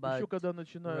learn about Еще когда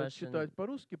начинают Russian. читать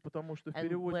по-русски, потому что в And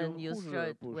переводе он when you хуже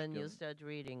start Пушкин.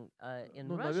 reading in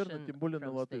Ну, наверное, Russian тем более на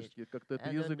from stage, латышский. Как-то это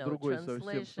I don't язык know, другой совсем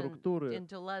translation структуры.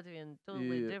 into Latvian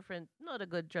totally И different. Not a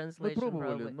good мы translation,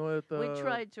 пробовали, probably. но We это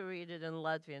tried to read it in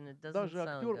Latvian. It doesn't даже sound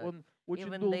актер, good. он очень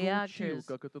Even долго the учил, actors-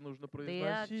 как это нужно the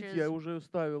произносить. actors- Я уже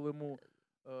ставил ему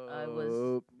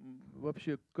was-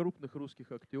 вообще крупных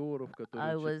русских актеров, I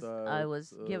которые was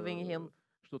читают giving him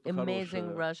что-то amazing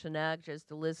хорошее. Russian actors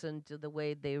to listen to the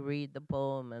way they read the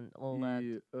poem and all that.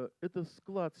 И это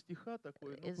склад стиха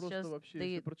такой, ну It's просто just вообще, the-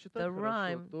 если прочитать the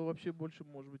хорошо, rhyme. то вообще больше,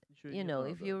 может быть, ничего и You не know, надо.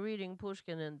 if you're reading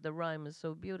Pushkin and the rhyme is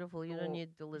so beautiful, you don't Но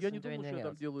need to я не listen to думал, что anything я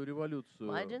там else. делаю революцию.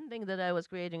 Well, I didn't think that I was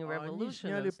creating a Они revolution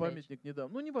сняли on stage. памятник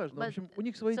недавно. Ну, неважно. В But общем, у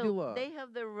них свои so дела. they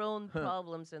have their own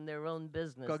problems and their own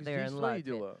business Как there здесь in свои Latvia.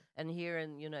 дела. And here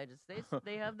in the United States,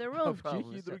 they have their А own в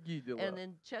Чехии problems. другие дела. And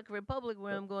in Czech Republic,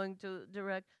 where I'm going to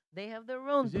direct, they have their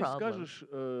own Здесь problems. скажешь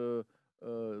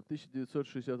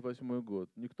 1968 год,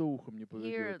 никто ухом не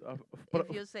поведет. А If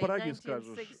you в say Праге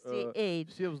скажешь, 1968,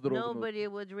 все вздрогнут. nobody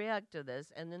would react to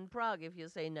this. And in Prague, if you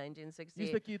say Есть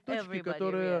 1968, такие точки, everybody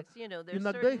которые reacts. You know, there's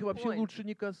иногда их certain вообще points. лучше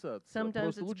не касаться. Sometimes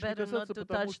Просто it's лучше не better not касаться, to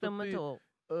потому touch что them at ты all.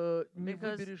 не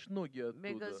Because- выберешь ноги оттуда.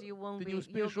 Because you won't Ты не be, you're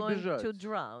успеешь going убежать. to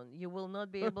drown. You will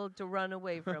not be able to run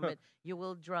away from it. You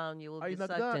will drown. You will А be sucked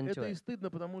иногда into это и it. стыдно,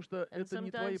 потому что And это не твои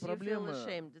sometimes you feel проблемы.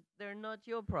 ashamed. They're not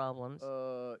your problems.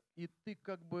 И ты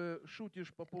как бы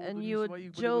шутишь по поводу And не you're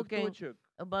своих болевых joking точек.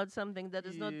 About something that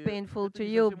is not И painful это to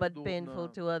не you, совсем but painful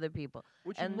удобно. to other people.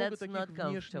 Очень And много that's таких not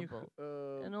внешних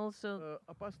comfortable. And also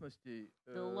опасностей,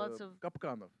 lots of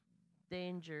капканов,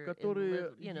 danger in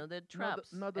которые you know, there are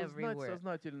traps надо знать everywhere.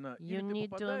 сознательно. You Или ты need to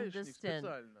попадаешь в них understand.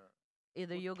 специально.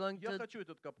 Either Вот you're going я to, хочу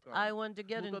этот капкан. I want to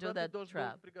get Ну, into тогда ты that должен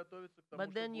trap. приготовиться к тому,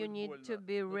 But что then you будет need больно. to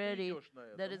be Но ты ready идешь на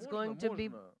это. that it's Можно? going to be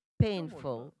Можно.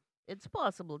 painful. It's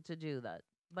possible to do that,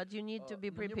 but you need to be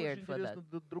Но мне prepared очень for that.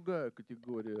 интересна другая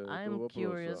категория этого I'm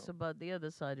curious вопроса. about the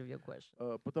other side of your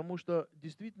question. Потому что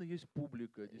действительно есть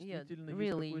публика, действительно есть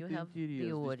really, you какой-то have the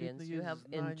интерес, audience, действительно you есть have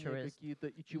знания interest. какие-то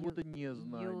и чего-то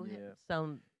незнания.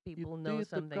 Some И people ты know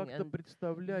это something, как-то and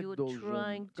представлять you're должен,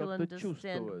 trying to как-то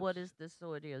understand what is чувствовать. this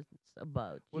audience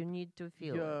about. Вот You need to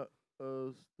feel it. Я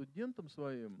студентам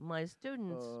своим My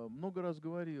students, много раз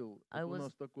говорил, I вот у was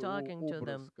нас такой talking to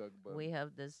образ them. как бы. We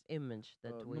have this image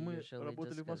that we Но мы usually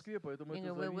работали в discuss. Москве, поэтому You это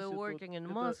know, we were зависит working in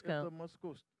от... Moscow. Это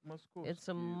московский It's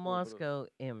a образ. Moscow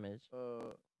image.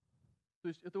 То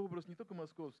есть это образ не только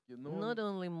московский, но Not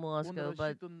only он Moscow, but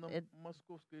рассчитан на it-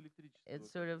 московское электричество.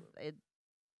 it's sort of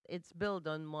it's built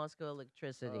on Moscow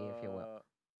electricity, if you will.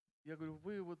 Я говорю,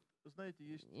 вы вот знаете,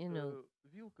 есть You know,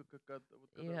 вилка какая-то, вот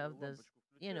you когда have вы this, лампочку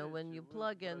you know, when you включаете, вы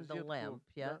plug в in the розетку, lamp,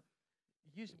 yeah. да,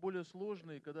 есть более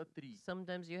сложные, когда 3.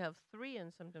 Sometimes you have 3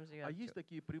 and sometimes you А have есть 2.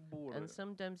 такие приборы, And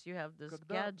sometimes you have this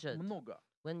когда gadget много,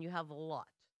 when you have a lot,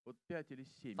 вот 5 или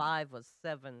 7. 5 or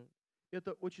 7.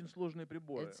 Это очень сложные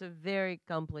приборы. It's a very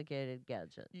complicated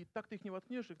gadget. И так ты их не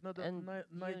воткнешь, их надо And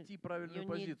найти правильную You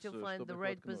need to позицию, find чтобы the их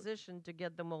right воткнуть. position to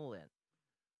get them all in.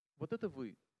 Вот это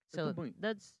вы. So Это мы.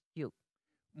 that's you.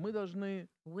 Мы должны,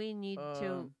 We need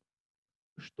to,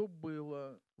 что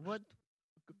было, what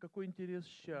какой интерес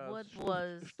сейчас, what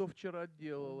was- что вчера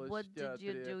делалось what в did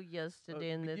you театре, do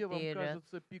yesterday in the где вам theater?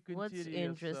 кажется пик What's интереса,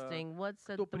 interesting? What's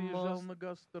at кто the приезжал most? на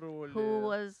гастроли, Who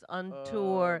was on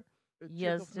tour?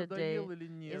 Чехов надоел yesterday? или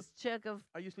нет, Is Chekhov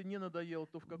а если не надоел,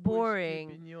 то в какой boring?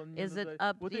 степени он не Is it надоел.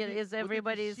 up? Вот Is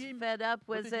everybody fed up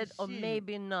with эти it, or 7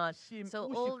 maybe not? 7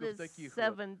 So all усиков these таких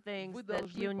 7 things вы that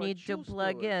должны you need to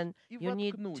plug почувствовать in, и you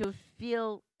need to воткнуть.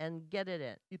 feel and get it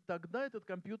in, И тогда этот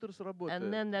компьютер сработает.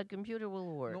 and then that computer will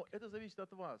work. Но это зависит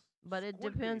от вас. But it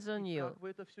Сколько depends их on и you, как вы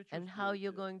это все and how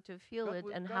you're чувствуете. going to feel Как it,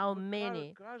 вы- and как how вы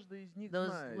many каждый из них those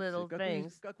знаете, little как вы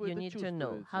things как вы you это need to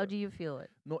know. How do чувствуете. you feel it?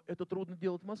 Но это трудно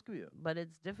делать в Москве. but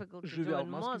it's difficult to do in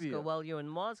Moscow. While you're in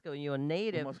Moscow, you're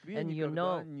native, and you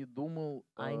know,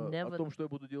 I never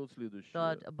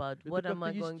thought about what am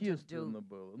I going to do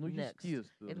next.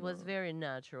 It was very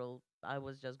natural. I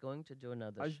was just going to do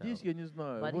another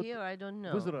show. But here, I don't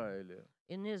know.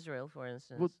 In Israel, for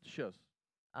instance.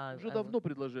 Уже давно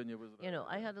предложение в Израиле. You know,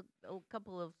 I had a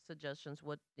couple of suggestions.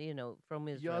 What from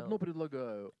Israel. Я одно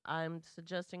предлагаю. I'm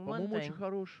suggesting one По-моему, thing, очень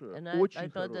хорошее, and очень I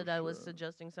thought хорошее. that I was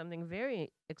suggesting something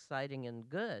very exciting and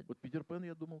good. Вот Питер Пен,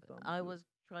 я думал там. I was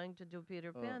trying to do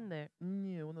Peter Pan there.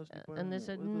 Не, у нас не поймут. And they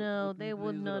said, no, they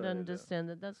would not understand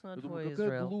that. That's not for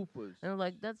Israel. Глупость. And I'm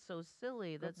like, that's so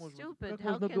silly. That's stupid.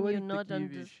 How can you not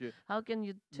understand? How can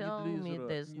you tell me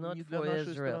this? Not for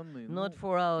Israel. Not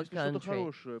for our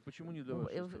country.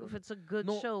 If it's a good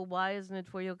show, why isn't it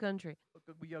for your country?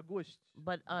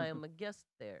 But I am a guest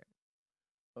there.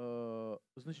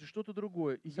 Значит, что-то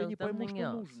другое. И я не пойму,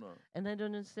 что нужно. And I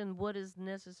don't understand what is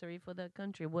necessary for that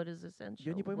country, what is essential,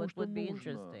 Я не пойму, what что would be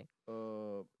нужно. interesting.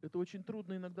 Это очень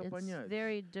трудно иногда понять.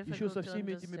 Еще со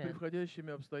всеми этими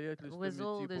приходящими обстоятельствами, with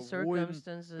all the типа войн,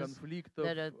 конфликтов,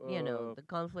 that are, the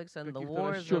conflicts and the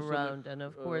wars around, and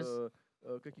of course,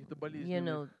 каких-то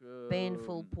болезненных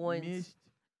painful points,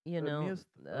 мест,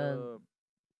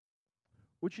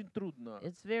 очень трудно.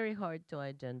 It's very hard to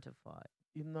identify.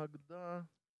 Иногда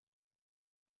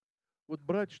вот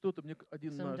брать что-то, мне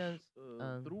один наш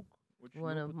друг, очень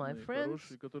опытный,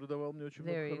 хороший, который давал мне очень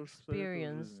много хороших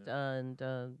советов в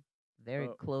жизни. Very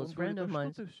close friend of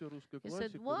mine. He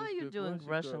said, "Why are you doing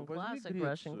Russian classic?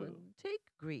 Take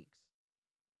Greeks."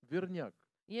 Верняк.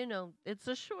 You know, it's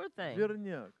a sure thing.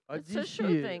 Верняк. It's a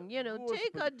sure thing. You know,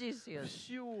 take Odysseus.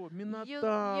 Все,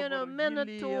 Минотавр,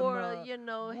 Minotaur,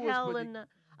 Helena.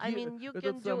 I mean, you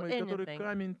can do anything.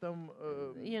 Камень там,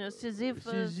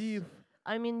 Sisyphus.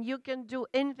 I mean, you can do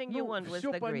anything you want with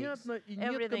the Greeks.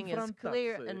 Everything is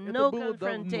clear and no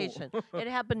confrontation. It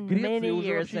happened many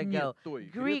years ago.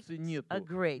 Greeks are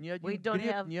great. We don't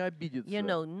have,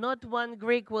 not one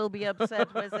Greek will be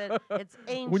upset with it. It's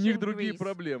ancient Greece.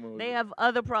 They have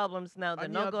other problems now. They're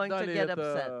not going to get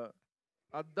upset.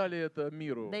 Отдали это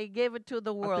миру. They gave it to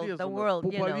the world. The world,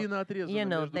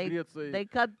 they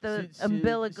cut the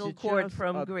umbilical cord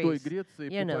from Greece.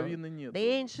 The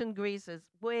ancient Greece is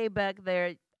way back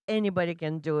there. Anybody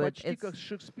can do it. It's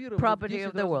property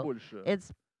of the world.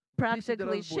 It's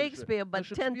practically Shakespeare, but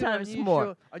 10 times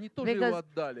more. Because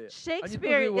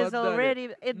Shakespeare is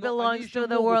already, it belongs to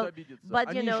the world.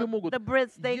 But, the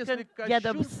Brits, they can get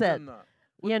upset.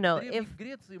 If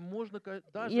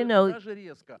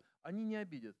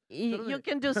you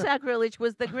can do sacrilege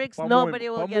with the Greeks, nobody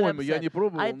will get upset.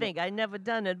 I think I never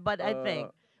done it, but I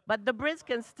think. But the Brits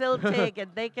can still take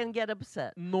it; they can get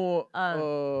upset.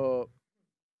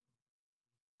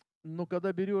 Но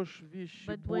когда берешь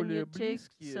вещи более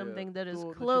близкие, something that is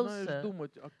то closer, начинаешь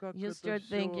думать, а как you это start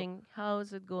thinking, how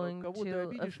is it going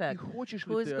to affect? Who is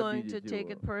going to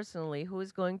take it personally? Who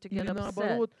is going to get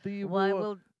upset? Why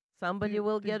will somebody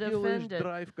will get offended,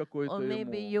 or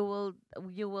maybe you will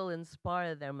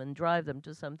inspire them and drive them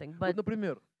to something. But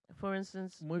for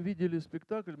instance, мы видели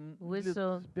спектакль лет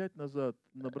 5 назад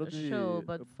на Бродвее,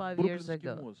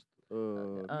 Бруклинский мост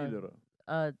Миллера.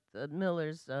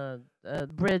 Miller's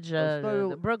bridge,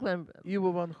 Brooklyn.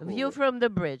 View from the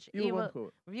Bridge. View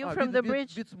from the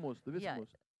Bridge.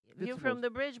 View from the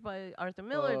Bridge by Arthur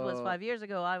Miller. It was 5 years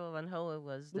ago. Ivo Van Hove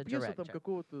was the director.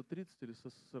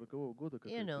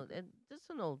 It's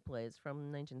an old play. It's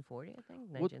from 1940, I think.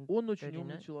 Вот он очень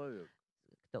умный человек.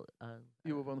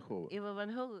 Ivo Van Hove. Ivo Van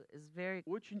Hove is very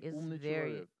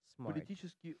smart.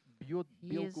 Политически бьет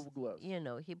белку в глаз.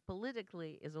 He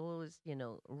politically is always,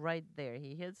 right there.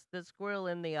 He hits the squirrel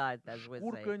in the eye, as we say.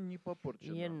 Шкурка не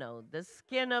попорчена. The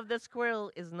skin of the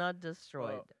squirrel is not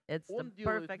destroyed. It's the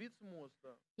perfect.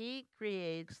 He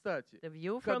creates the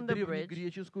view from the bridge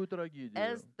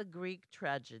as the Greek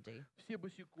tragedy.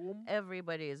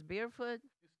 Everybody is barefoot.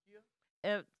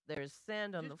 There's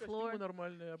sand on the floor.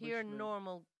 Here,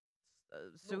 normal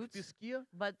suits,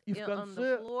 but on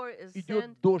the floor is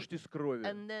sand,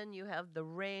 and then you have the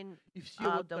rain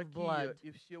out of blood,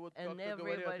 and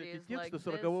everybody is like this,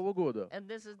 and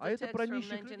this is the text from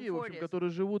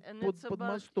 1940s, and it's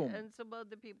about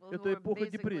the people who are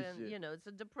basically, it's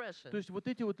a depression. То есть вот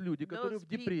эти вот люди, которые в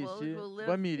депрессии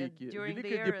в Америке,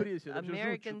 Великая депрессия,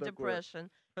 American Depression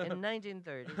in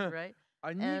 1930s, right?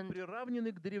 Они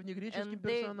приравнены к древнегреческим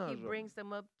персонажам.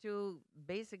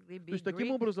 То есть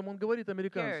таким образом он говорит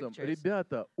американцам: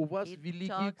 ребята, у вас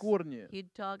великие корни.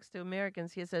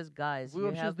 Вы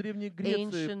вообще с Древней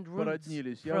Грецией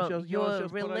породнились. Я вас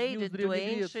сейчас породнил с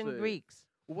Древней Грецией.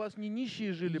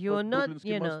 You're not, it's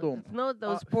not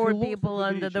those poor people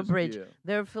under the bridge.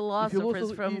 They're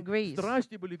philosophers from Greece.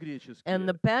 And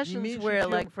the passions were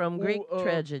like from Greek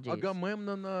tragedies.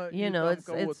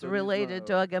 It's related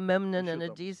to Agamemnon and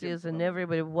Odysseus and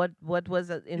everybody. What was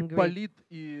it in Greek?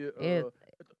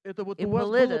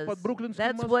 Ippolytus.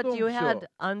 That's what you had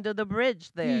under the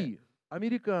bridge there.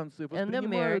 And the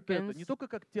Americans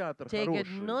take it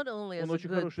not only as a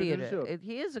good theater,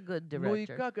 he is a good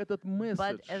director,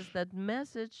 but as that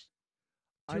message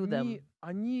to them.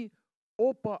 They all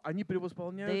of a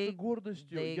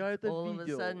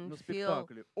sudden feel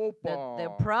that they're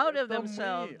proud of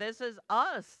themselves. This is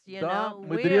us,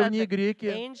 we're the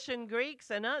ancient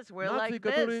Greeks and us. We're like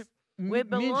this. We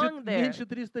belong there. This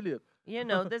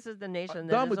is the nation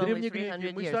that is only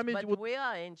 300 years, but we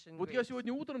are ancient Greeks.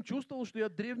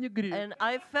 And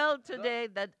I felt today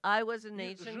that I was an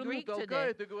ancient Greek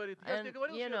today. And,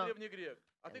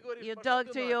 you talk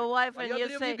to your wife and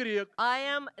you say, I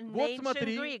am an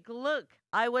ancient Greek. Look,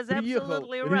 I was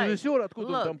absolutely right.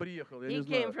 Look, he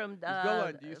came from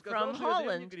Holland,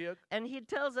 and he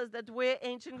tells us that we're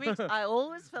ancient Greeks. I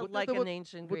always felt like an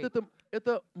ancient Greek. So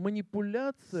this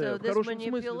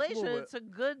manipulation, it's a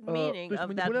good meaning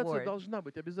of that word.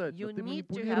 You need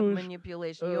to have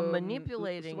manipulation. You're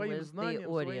manipulating with the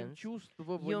audience.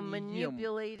 You're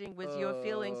manipulating with your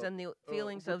feelings and the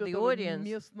feelings of the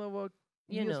audience.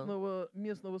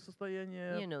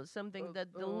 Something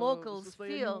that the locals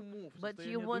feel, but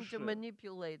you want to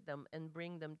manipulate them and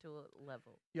bring them to a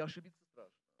level.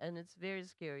 And it's very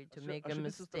scary to make a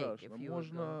mistake if you are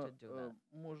going to do that.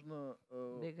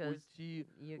 Because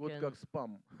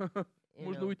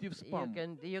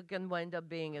you can wind up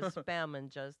being a spam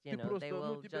and just, they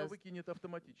will just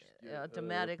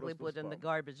automatically put in the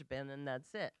garbage bin and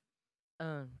that's it.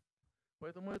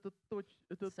 Поэтому это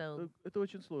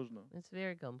очень сложно. It's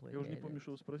very complicated. Я уже не помню,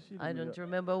 что вы спросили. I don't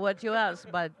remember what you asked,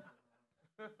 but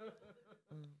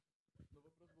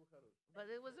but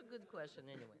it was a good question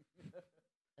anyway.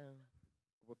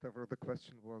 Whatever the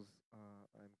question was,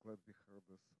 I'm glad we heard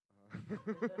this.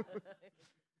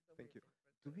 Thank you.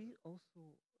 Do we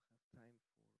also have time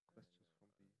for questions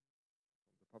from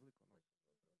the public or not?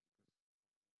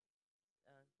 What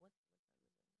time is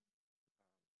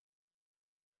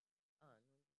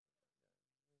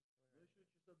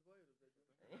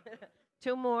it?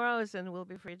 2 more hours and we'll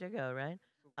be free to go, right?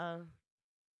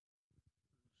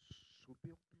 Should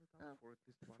be open it up for at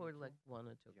least for like 1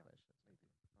 or 2 questions. Maybe.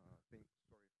 Sorry for taking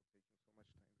so much time with my questions, but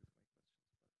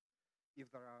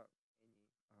if there are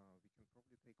any, we can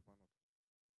probably take 1 or 2.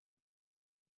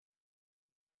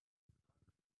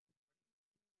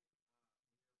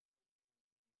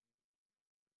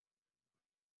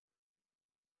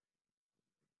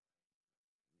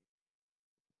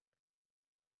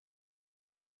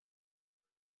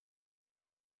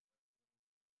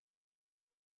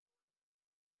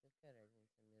 Какая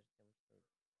разница между тем, что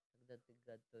когда ты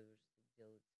готовишься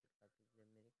делать спектакль для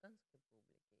американской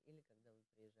публики, или когда вы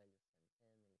приезжали с антенны,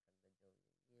 или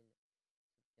когда делали Еле,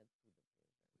 все-таки оттуда приезжали?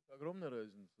 Огромная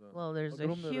разница. Well, there's a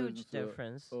huge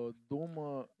difference.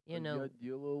 Дома я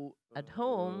делал. At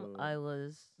home, I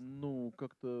was.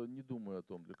 Как-то не думая о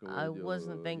том, для кого I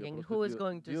wasn't thinking who is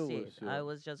going to see it. I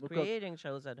was just creating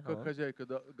shows at home. Как хозяйка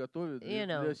готовит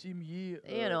для семьи.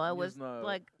 I was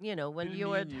like, when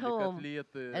you're at home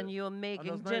and you're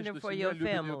making dinner for your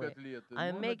family.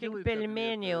 I'm making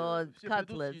pelmeni or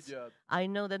cutlets. I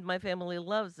know that my family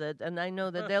loves it, and I know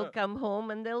that they'll come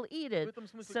home and they'll eat it.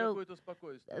 So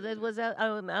that was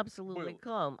I'm absolutely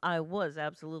calm. I was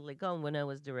absolutely calm when I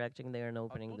was directing there and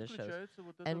opening the shows.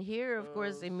 And here, of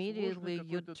course, immediately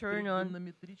you turn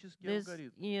on this,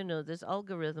 this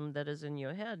algorithm that is in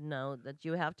your head now that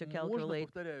you have to calculate.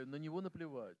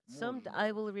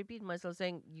 I will repeat myself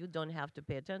saying you don't have to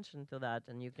pay attention to that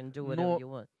and you can do whatever you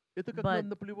want. Это как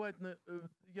наплевать на...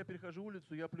 Я перехожу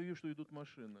улицу, я плюю, что идут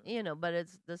машины. But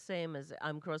it's the same as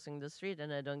I'm crossing the street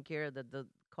and I don't care that the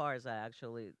cars are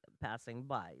actually passing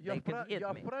by. They could hit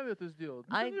me.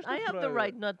 I have the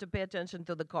right not to pay attention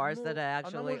to the cars that are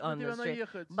actually on the street.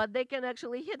 But they can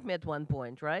actually hit me at one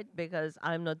point, right? Because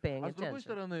I'm not paying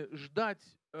attention.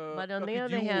 But on the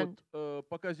other hand,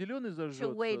 to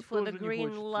wait for the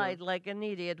green light like an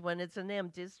idiot when it's an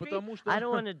empty street, I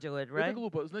don't want to do it, right?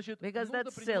 Because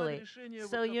that's silly.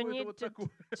 So you need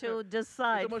to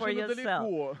decide for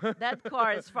yourself. That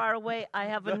car is far away, I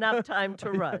have enough time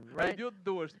to run, right?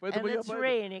 And it's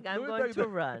raining, I'm going to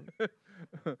run.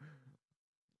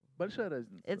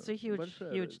 It's a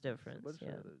huge difference.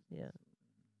 Yeah.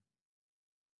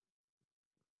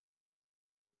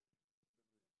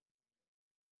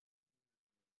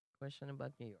 Question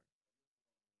about New York.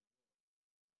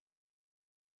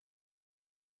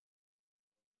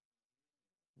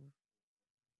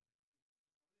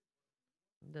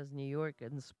 Does New York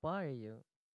inspire you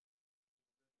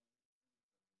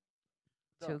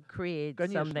to create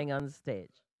something on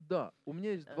stage? Да, у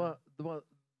меня есть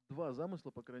два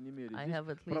замысла, по крайней мере. I Здесь have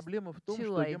at least проблема в том, two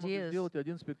что я могу ideas. сделать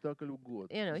один спектакль в год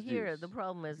Here the здесь.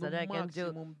 problem is Но that I can do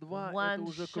максимум два — это one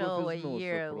уже show кровь a из носа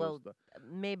year. Well, просто.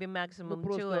 maybe Ну, maximum two,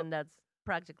 просто, and that's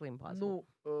practically impossible.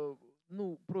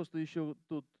 просто еще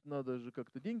тут надо же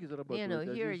как-то деньги зарабатывать, а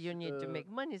Here здесь you need to make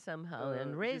money somehow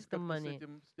and raise здесь the как-то с money.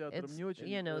 этим с театром It's, не очень,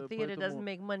 theater doesn't поэтому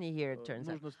make money here, it turns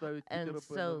out. нужно ставить And Питера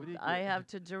Пэна so в Риге. I have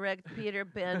to direct Peter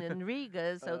Pan in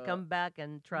Riga, so come back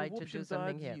and Ну, try в to do общем-то,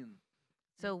 something here. один.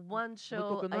 So one Мы show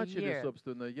только a начали, year,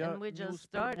 собственно, я and we не just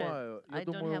started. успеваю. Я I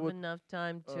don't думаю, have вот, enough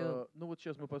time to, ну вот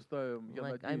сейчас мы поставим, я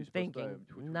like, I'm надеюсь, thinking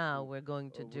поставим now we're going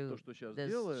to вот то, do что сейчас this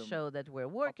делаем, show that we're а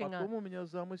working on, потом у меня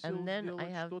замысел and then I сделать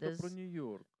have что-то про this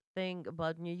Нью-Йорк. thing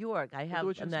about New York. I Это have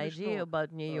очень an idea смешно.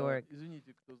 about New York.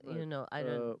 Извините, кто знает. I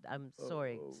don't, I'm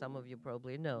sorry, some of you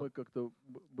probably know. Мы как-то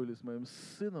были с моим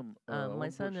сыном, My он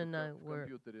son больше and I в were,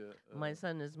 компьютере. my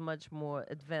son is much more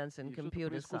advanced in И что-то про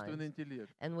computer искусственный science.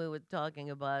 интеллект. And we were talking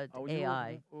about А у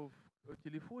AI. него в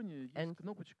телефоне есть And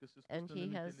кнопочка с And искусственным he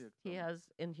интеллектом. has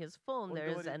in his phone, Он there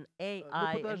is говорит, an ну AI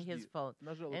in his подожди, phone.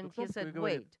 нажал And эту he кнопку и said,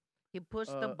 говорит, wait. He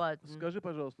pushed the button, скажи,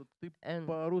 пожалуйста, ты and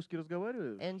по-русски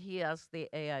разговариваешь? he asked the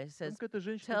AI, Там says, какая-то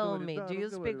женщина tell говорит, me, да, do you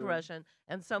speak разговариваю. Russian?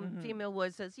 And some female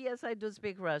voice says, yes, I do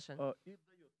speak Russian. И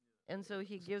And so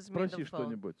he gives me the спроси phone.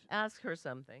 что-нибудь. Ask her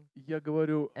something. Я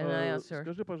говорю, And I asked her,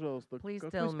 скажи, пожалуйста, please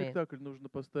какой tell me, спектакль нужно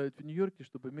поставить в Нью-Йорке,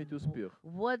 чтобы иметь успех?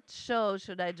 what show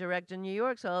should I direct in New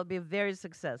York so I'll be very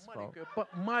successful?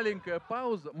 Маленькая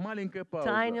пауза.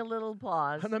 Tiny little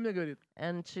pause. Она мне говорит,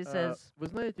 And she says, вы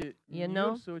знаете, you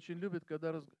know, нью-йоркцы очень любят,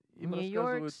 когда им New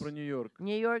рассказывают про Нью-Йорк.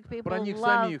 New York people Про них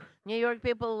love самих. New York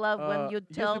people love when you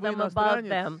tell Если вы them about иностранец,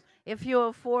 them. If you're a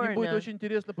им будет foreigner, очень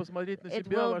интересно посмотреть на it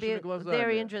себя will вашими be very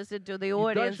глазами. interested to the И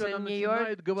audience дальше она in New York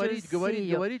начинает to говорить, see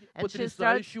you. говорить And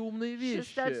потрясающе умные she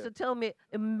starts вещи. to tell me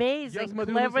Я amazing,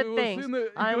 смотрю на clever своего things. сына и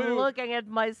I'm говорю, looking at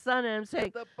my son and I'm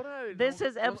saying, это правильно. this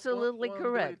is absolutely Он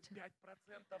correct. говорит,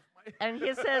 5% мои. And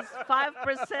he says,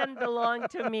 5% belong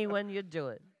to me when you do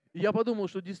it. И я подумал,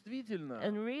 что действительно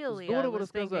And really, I здорово was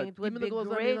thinking рассказать it would именно be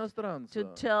глазами great иностранца.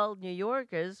 to tell New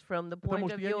Yorkers from the point Потому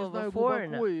of что я view не of a знаю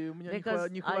foreigner. глубоко, и у меня Because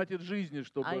не хватит жизни,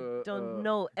 чтобы I don't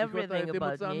know не everything хватает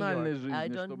about New эмоциональной York. I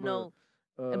жизни, don't чтобы know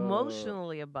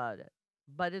emotionally about it.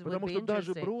 But it would потому be что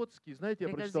даже interesting. Бродский, знаете, я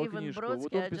Because прочитал even книжку, Brodsky,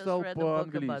 вот он I just писал read a book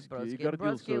about по-английски и Brodsky. And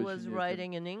гордился Brodsky was очень этим.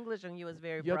 writing in English, and he was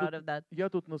very proud of that. Я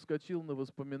тут наскочил на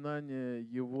воспоминания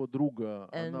его друга,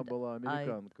 она была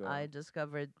американка. I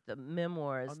discovered the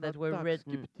memoirs Она that were так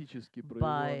written скептически про его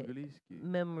by английский.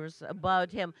 members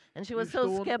about him, and she И was что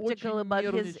so он skeptical очень about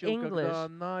his нервничал, English. когда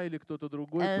она или кто-то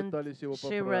другой And пытались его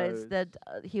she writes поправить.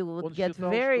 that he would Он get считал,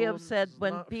 very что он upset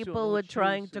when всё people were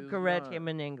trying научился to и correct знает. him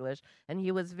in English, and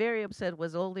he was very upset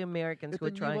with all the Americans who Это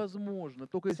were trying. невозможно,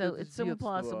 только если So это с it's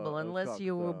impossible детства unless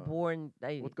you were как-то. born,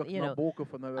 Вот как you know, Набоков,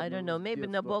 I don't наверное, know, с maybe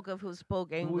детства. Nabokov who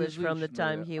spoke English from the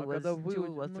time he Двуязычные. А was когда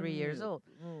 2 or 3 years нет, old.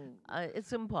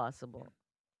 It's impossible.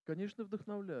 конечно,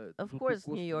 вдохновляет. Of Тут, course,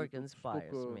 господи, New York тут inspires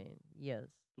столько- me. Yes.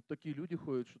 Тут такие люди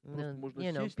ходят, что просто можно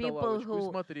You know, сесть на people лавочку и who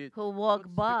смотреть. who walk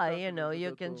Вот by, спектакль you know, уже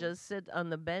you can готов. just sit on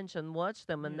the bench and watch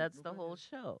them, and Нет, that's ну, the whole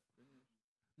конечно. show.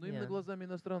 Но именно Yeah. глазами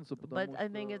иностранца, потому But I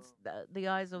think что it's the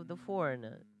eyes of the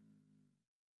foreigner.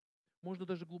 можно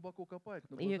даже глубоко копать,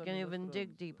 но You глазами can even dig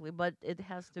иностранца. deeply, but it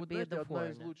has to Вот be знаете, the одна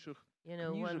из foreigner. лучших You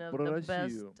know, one книжек of про the best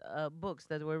Россию. books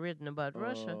that were written about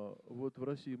Russia. Вот в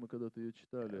России мы когда-то ее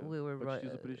читали, We were почти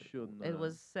It запрещенная.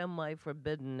 was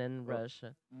semi-forbidden in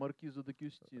Russia. Маркиза де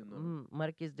Кюстина.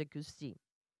 Marquis de Custine.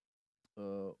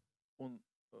 Он,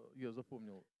 я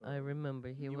запомнил, I remember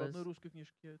he ни в was. одной русской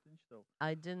книжке я это не читал.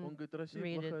 I Он didn't говорит, Россия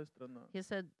read it. плохая страна. He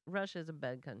said Russia is a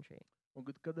bad country. Он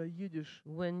говорит, когда едешь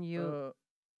When you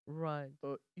ride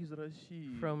из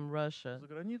России from Russia за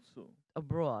границу,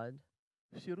 abroad,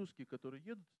 все русские, которые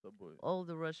едут с тобой, all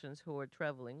the Russians who are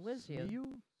traveling with you,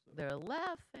 смеются. they're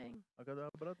laughing. А когда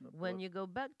обратно, When you go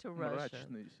back to Russia,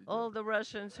 мрачные сидят. all the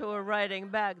Russians who are riding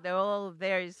back, they're all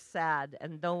very sad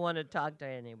and don't want to talk to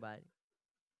anybody.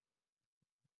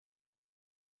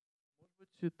 Может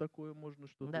быть, такое можно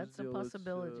что-то That's a сделать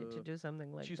possibility to do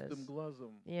something like чистым this.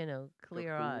 глазом, You know,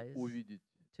 clear как-то eyes увидеть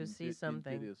to see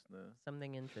something интересное.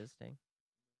 interesting.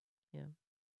 Yeah.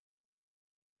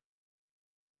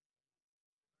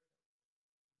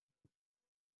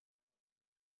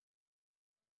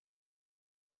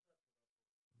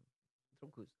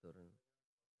 Другую сторону.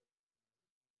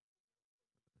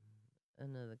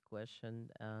 Another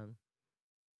question,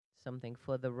 something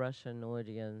for the Russian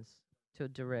audience to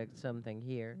direct something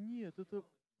here. Нет, это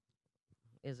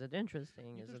is it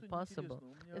interesting? Is it possible?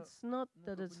 It's not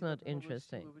that it's not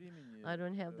interesting. I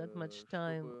don't have that much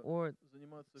time or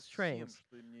strength.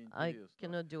 I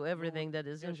cannot do everything that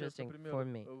is interesting for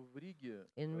me.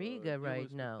 In Riga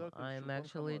right now, I'm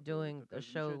actually doing a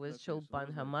show with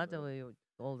Chulpan Hamatovy,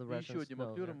 all the Russians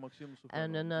know him,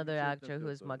 and another actor who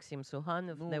is Maxim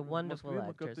Suhanov. They're wonderful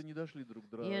actors.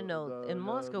 You know, in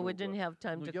Moscow, we didn't have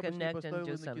time to connect and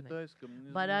do something.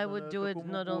 But I would do it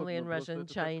not only in Russian,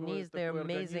 Chinese. They're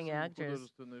amazing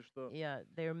actors. Yeah,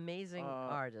 they're amazing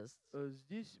artists.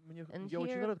 And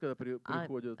here,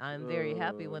 I'm very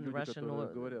happy when the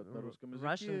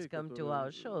Russians come to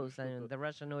our shows, and the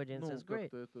Russian audience is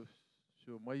great.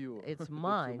 It's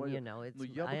mine, you know,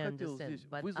 I understand.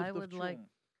 But I would like,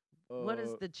 what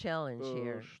is the challenge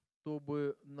here? You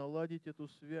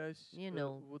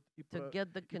know, to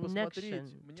get the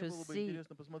connection, to see,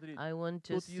 I want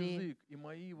to see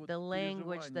the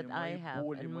language that I have,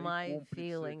 and my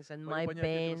feelings, and my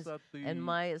pains, and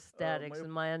my aesthetics,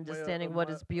 and my understanding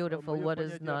what is beautiful, what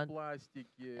is not,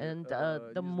 and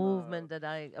the movement that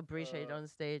I appreciate on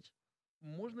stage.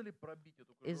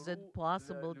 Is it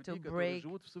possible to break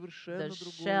the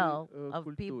shell of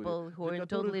people who are in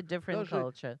totally different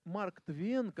culture,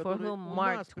 for whom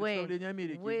Mark Twain,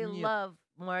 we love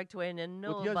Mark Twain and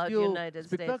know about the United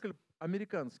States.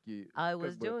 I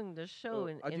was doing the show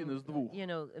in you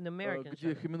know, in American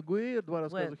show.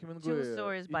 Well, 2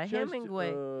 stories by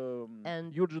Hemingway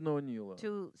and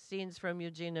 2 scenes from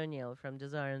Eugene O'Neill from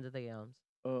Desire Under the Elms.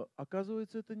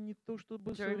 Оказывается, это не то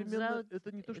чтобы современная,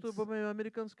 это не то чтобы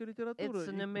американская литература.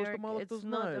 It's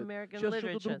not American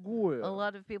literature. A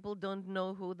lot of people don't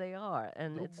know who they are,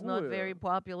 and it's not very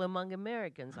popular among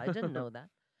Americans. I didn't know that.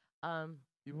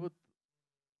 И вот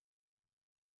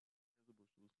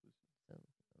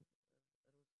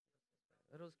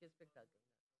Русский спектакль.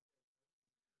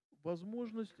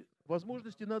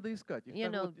 Возможности надо искать. You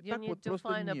know, you need to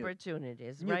find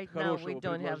opportunities. Right now, we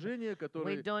don't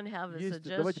have a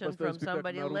suggestion from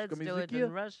somebody. Let's do it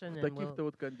in Russian, and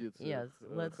yes,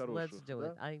 let's do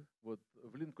it.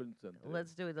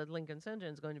 Let's do it at Lincoln Center.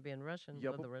 It's going to be in Russian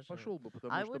for the Russian.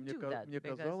 I would do that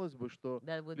because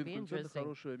that would be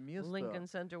interesting. Lincoln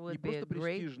Center would be a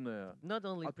great, not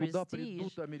only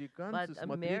prestige, but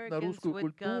Americans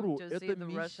would come to see the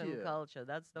Russian culture.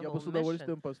 That's the whole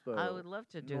mission. I would love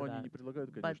to do that,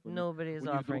 but nobody is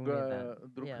offering me that.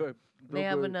 Yeah. They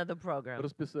have another program.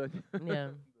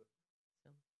 Yeah.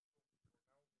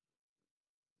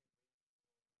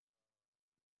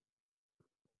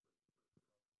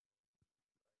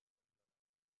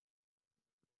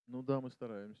 Ну да, мы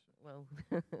стараемся. Well,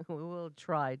 we will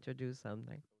try to do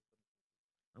something.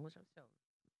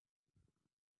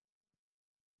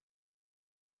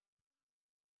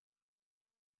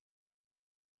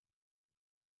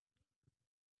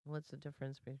 What's the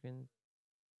difference between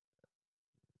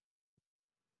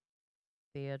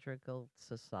theatrical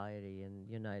society in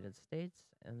the United States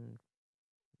and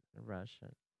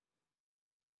Russia?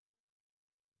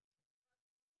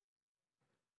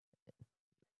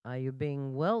 Are you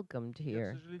being welcomed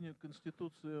here?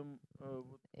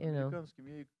 You know,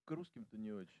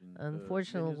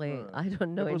 unfortunately, I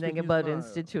don't know anything about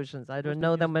institutions. I don't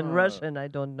know them in Russian. I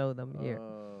don't know them here.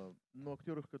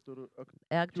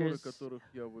 Actors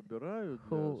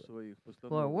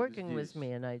who are working with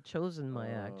me, and I've chosen my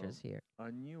actors here.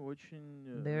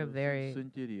 They're very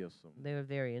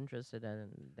interested, and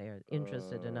they're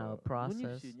interested in our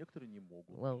process.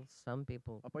 Well, some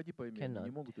people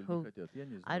cannot.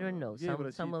 I don't know.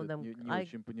 Some of them,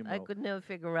 I could never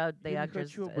figure out the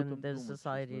actors in the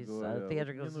societies,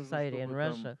 theatrical society in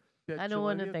Russia. I don't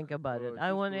want to think about it.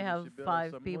 I want to have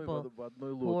 5 people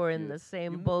who are in the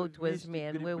same boat with me,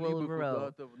 and we will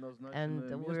row.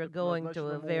 And we're going to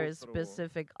a very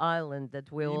specific island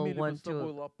that we all want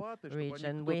to reach.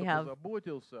 And we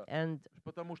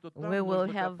will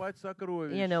have,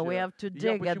 you know, we have to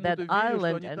dig at that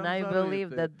island. And I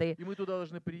believe that the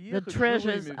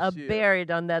treasures are buried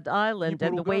on that island,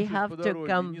 and we have to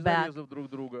come back.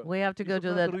 We have to go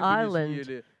to that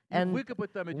island. And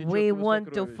we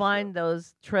want to find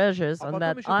those treasures on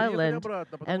that island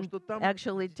and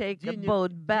actually take a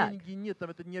boat back.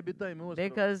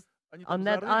 Because on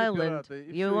that island,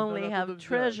 you only have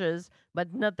treasures,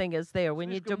 but nothing is there. We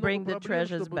need to bring the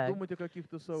treasures back.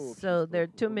 So there are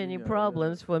too many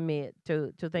problems for me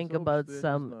to think about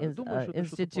some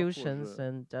institutions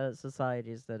and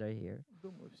societies that are here.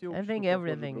 I think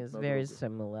everything is very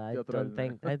similar.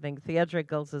 I think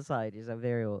theatrical societies are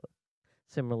very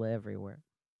similar everywhere.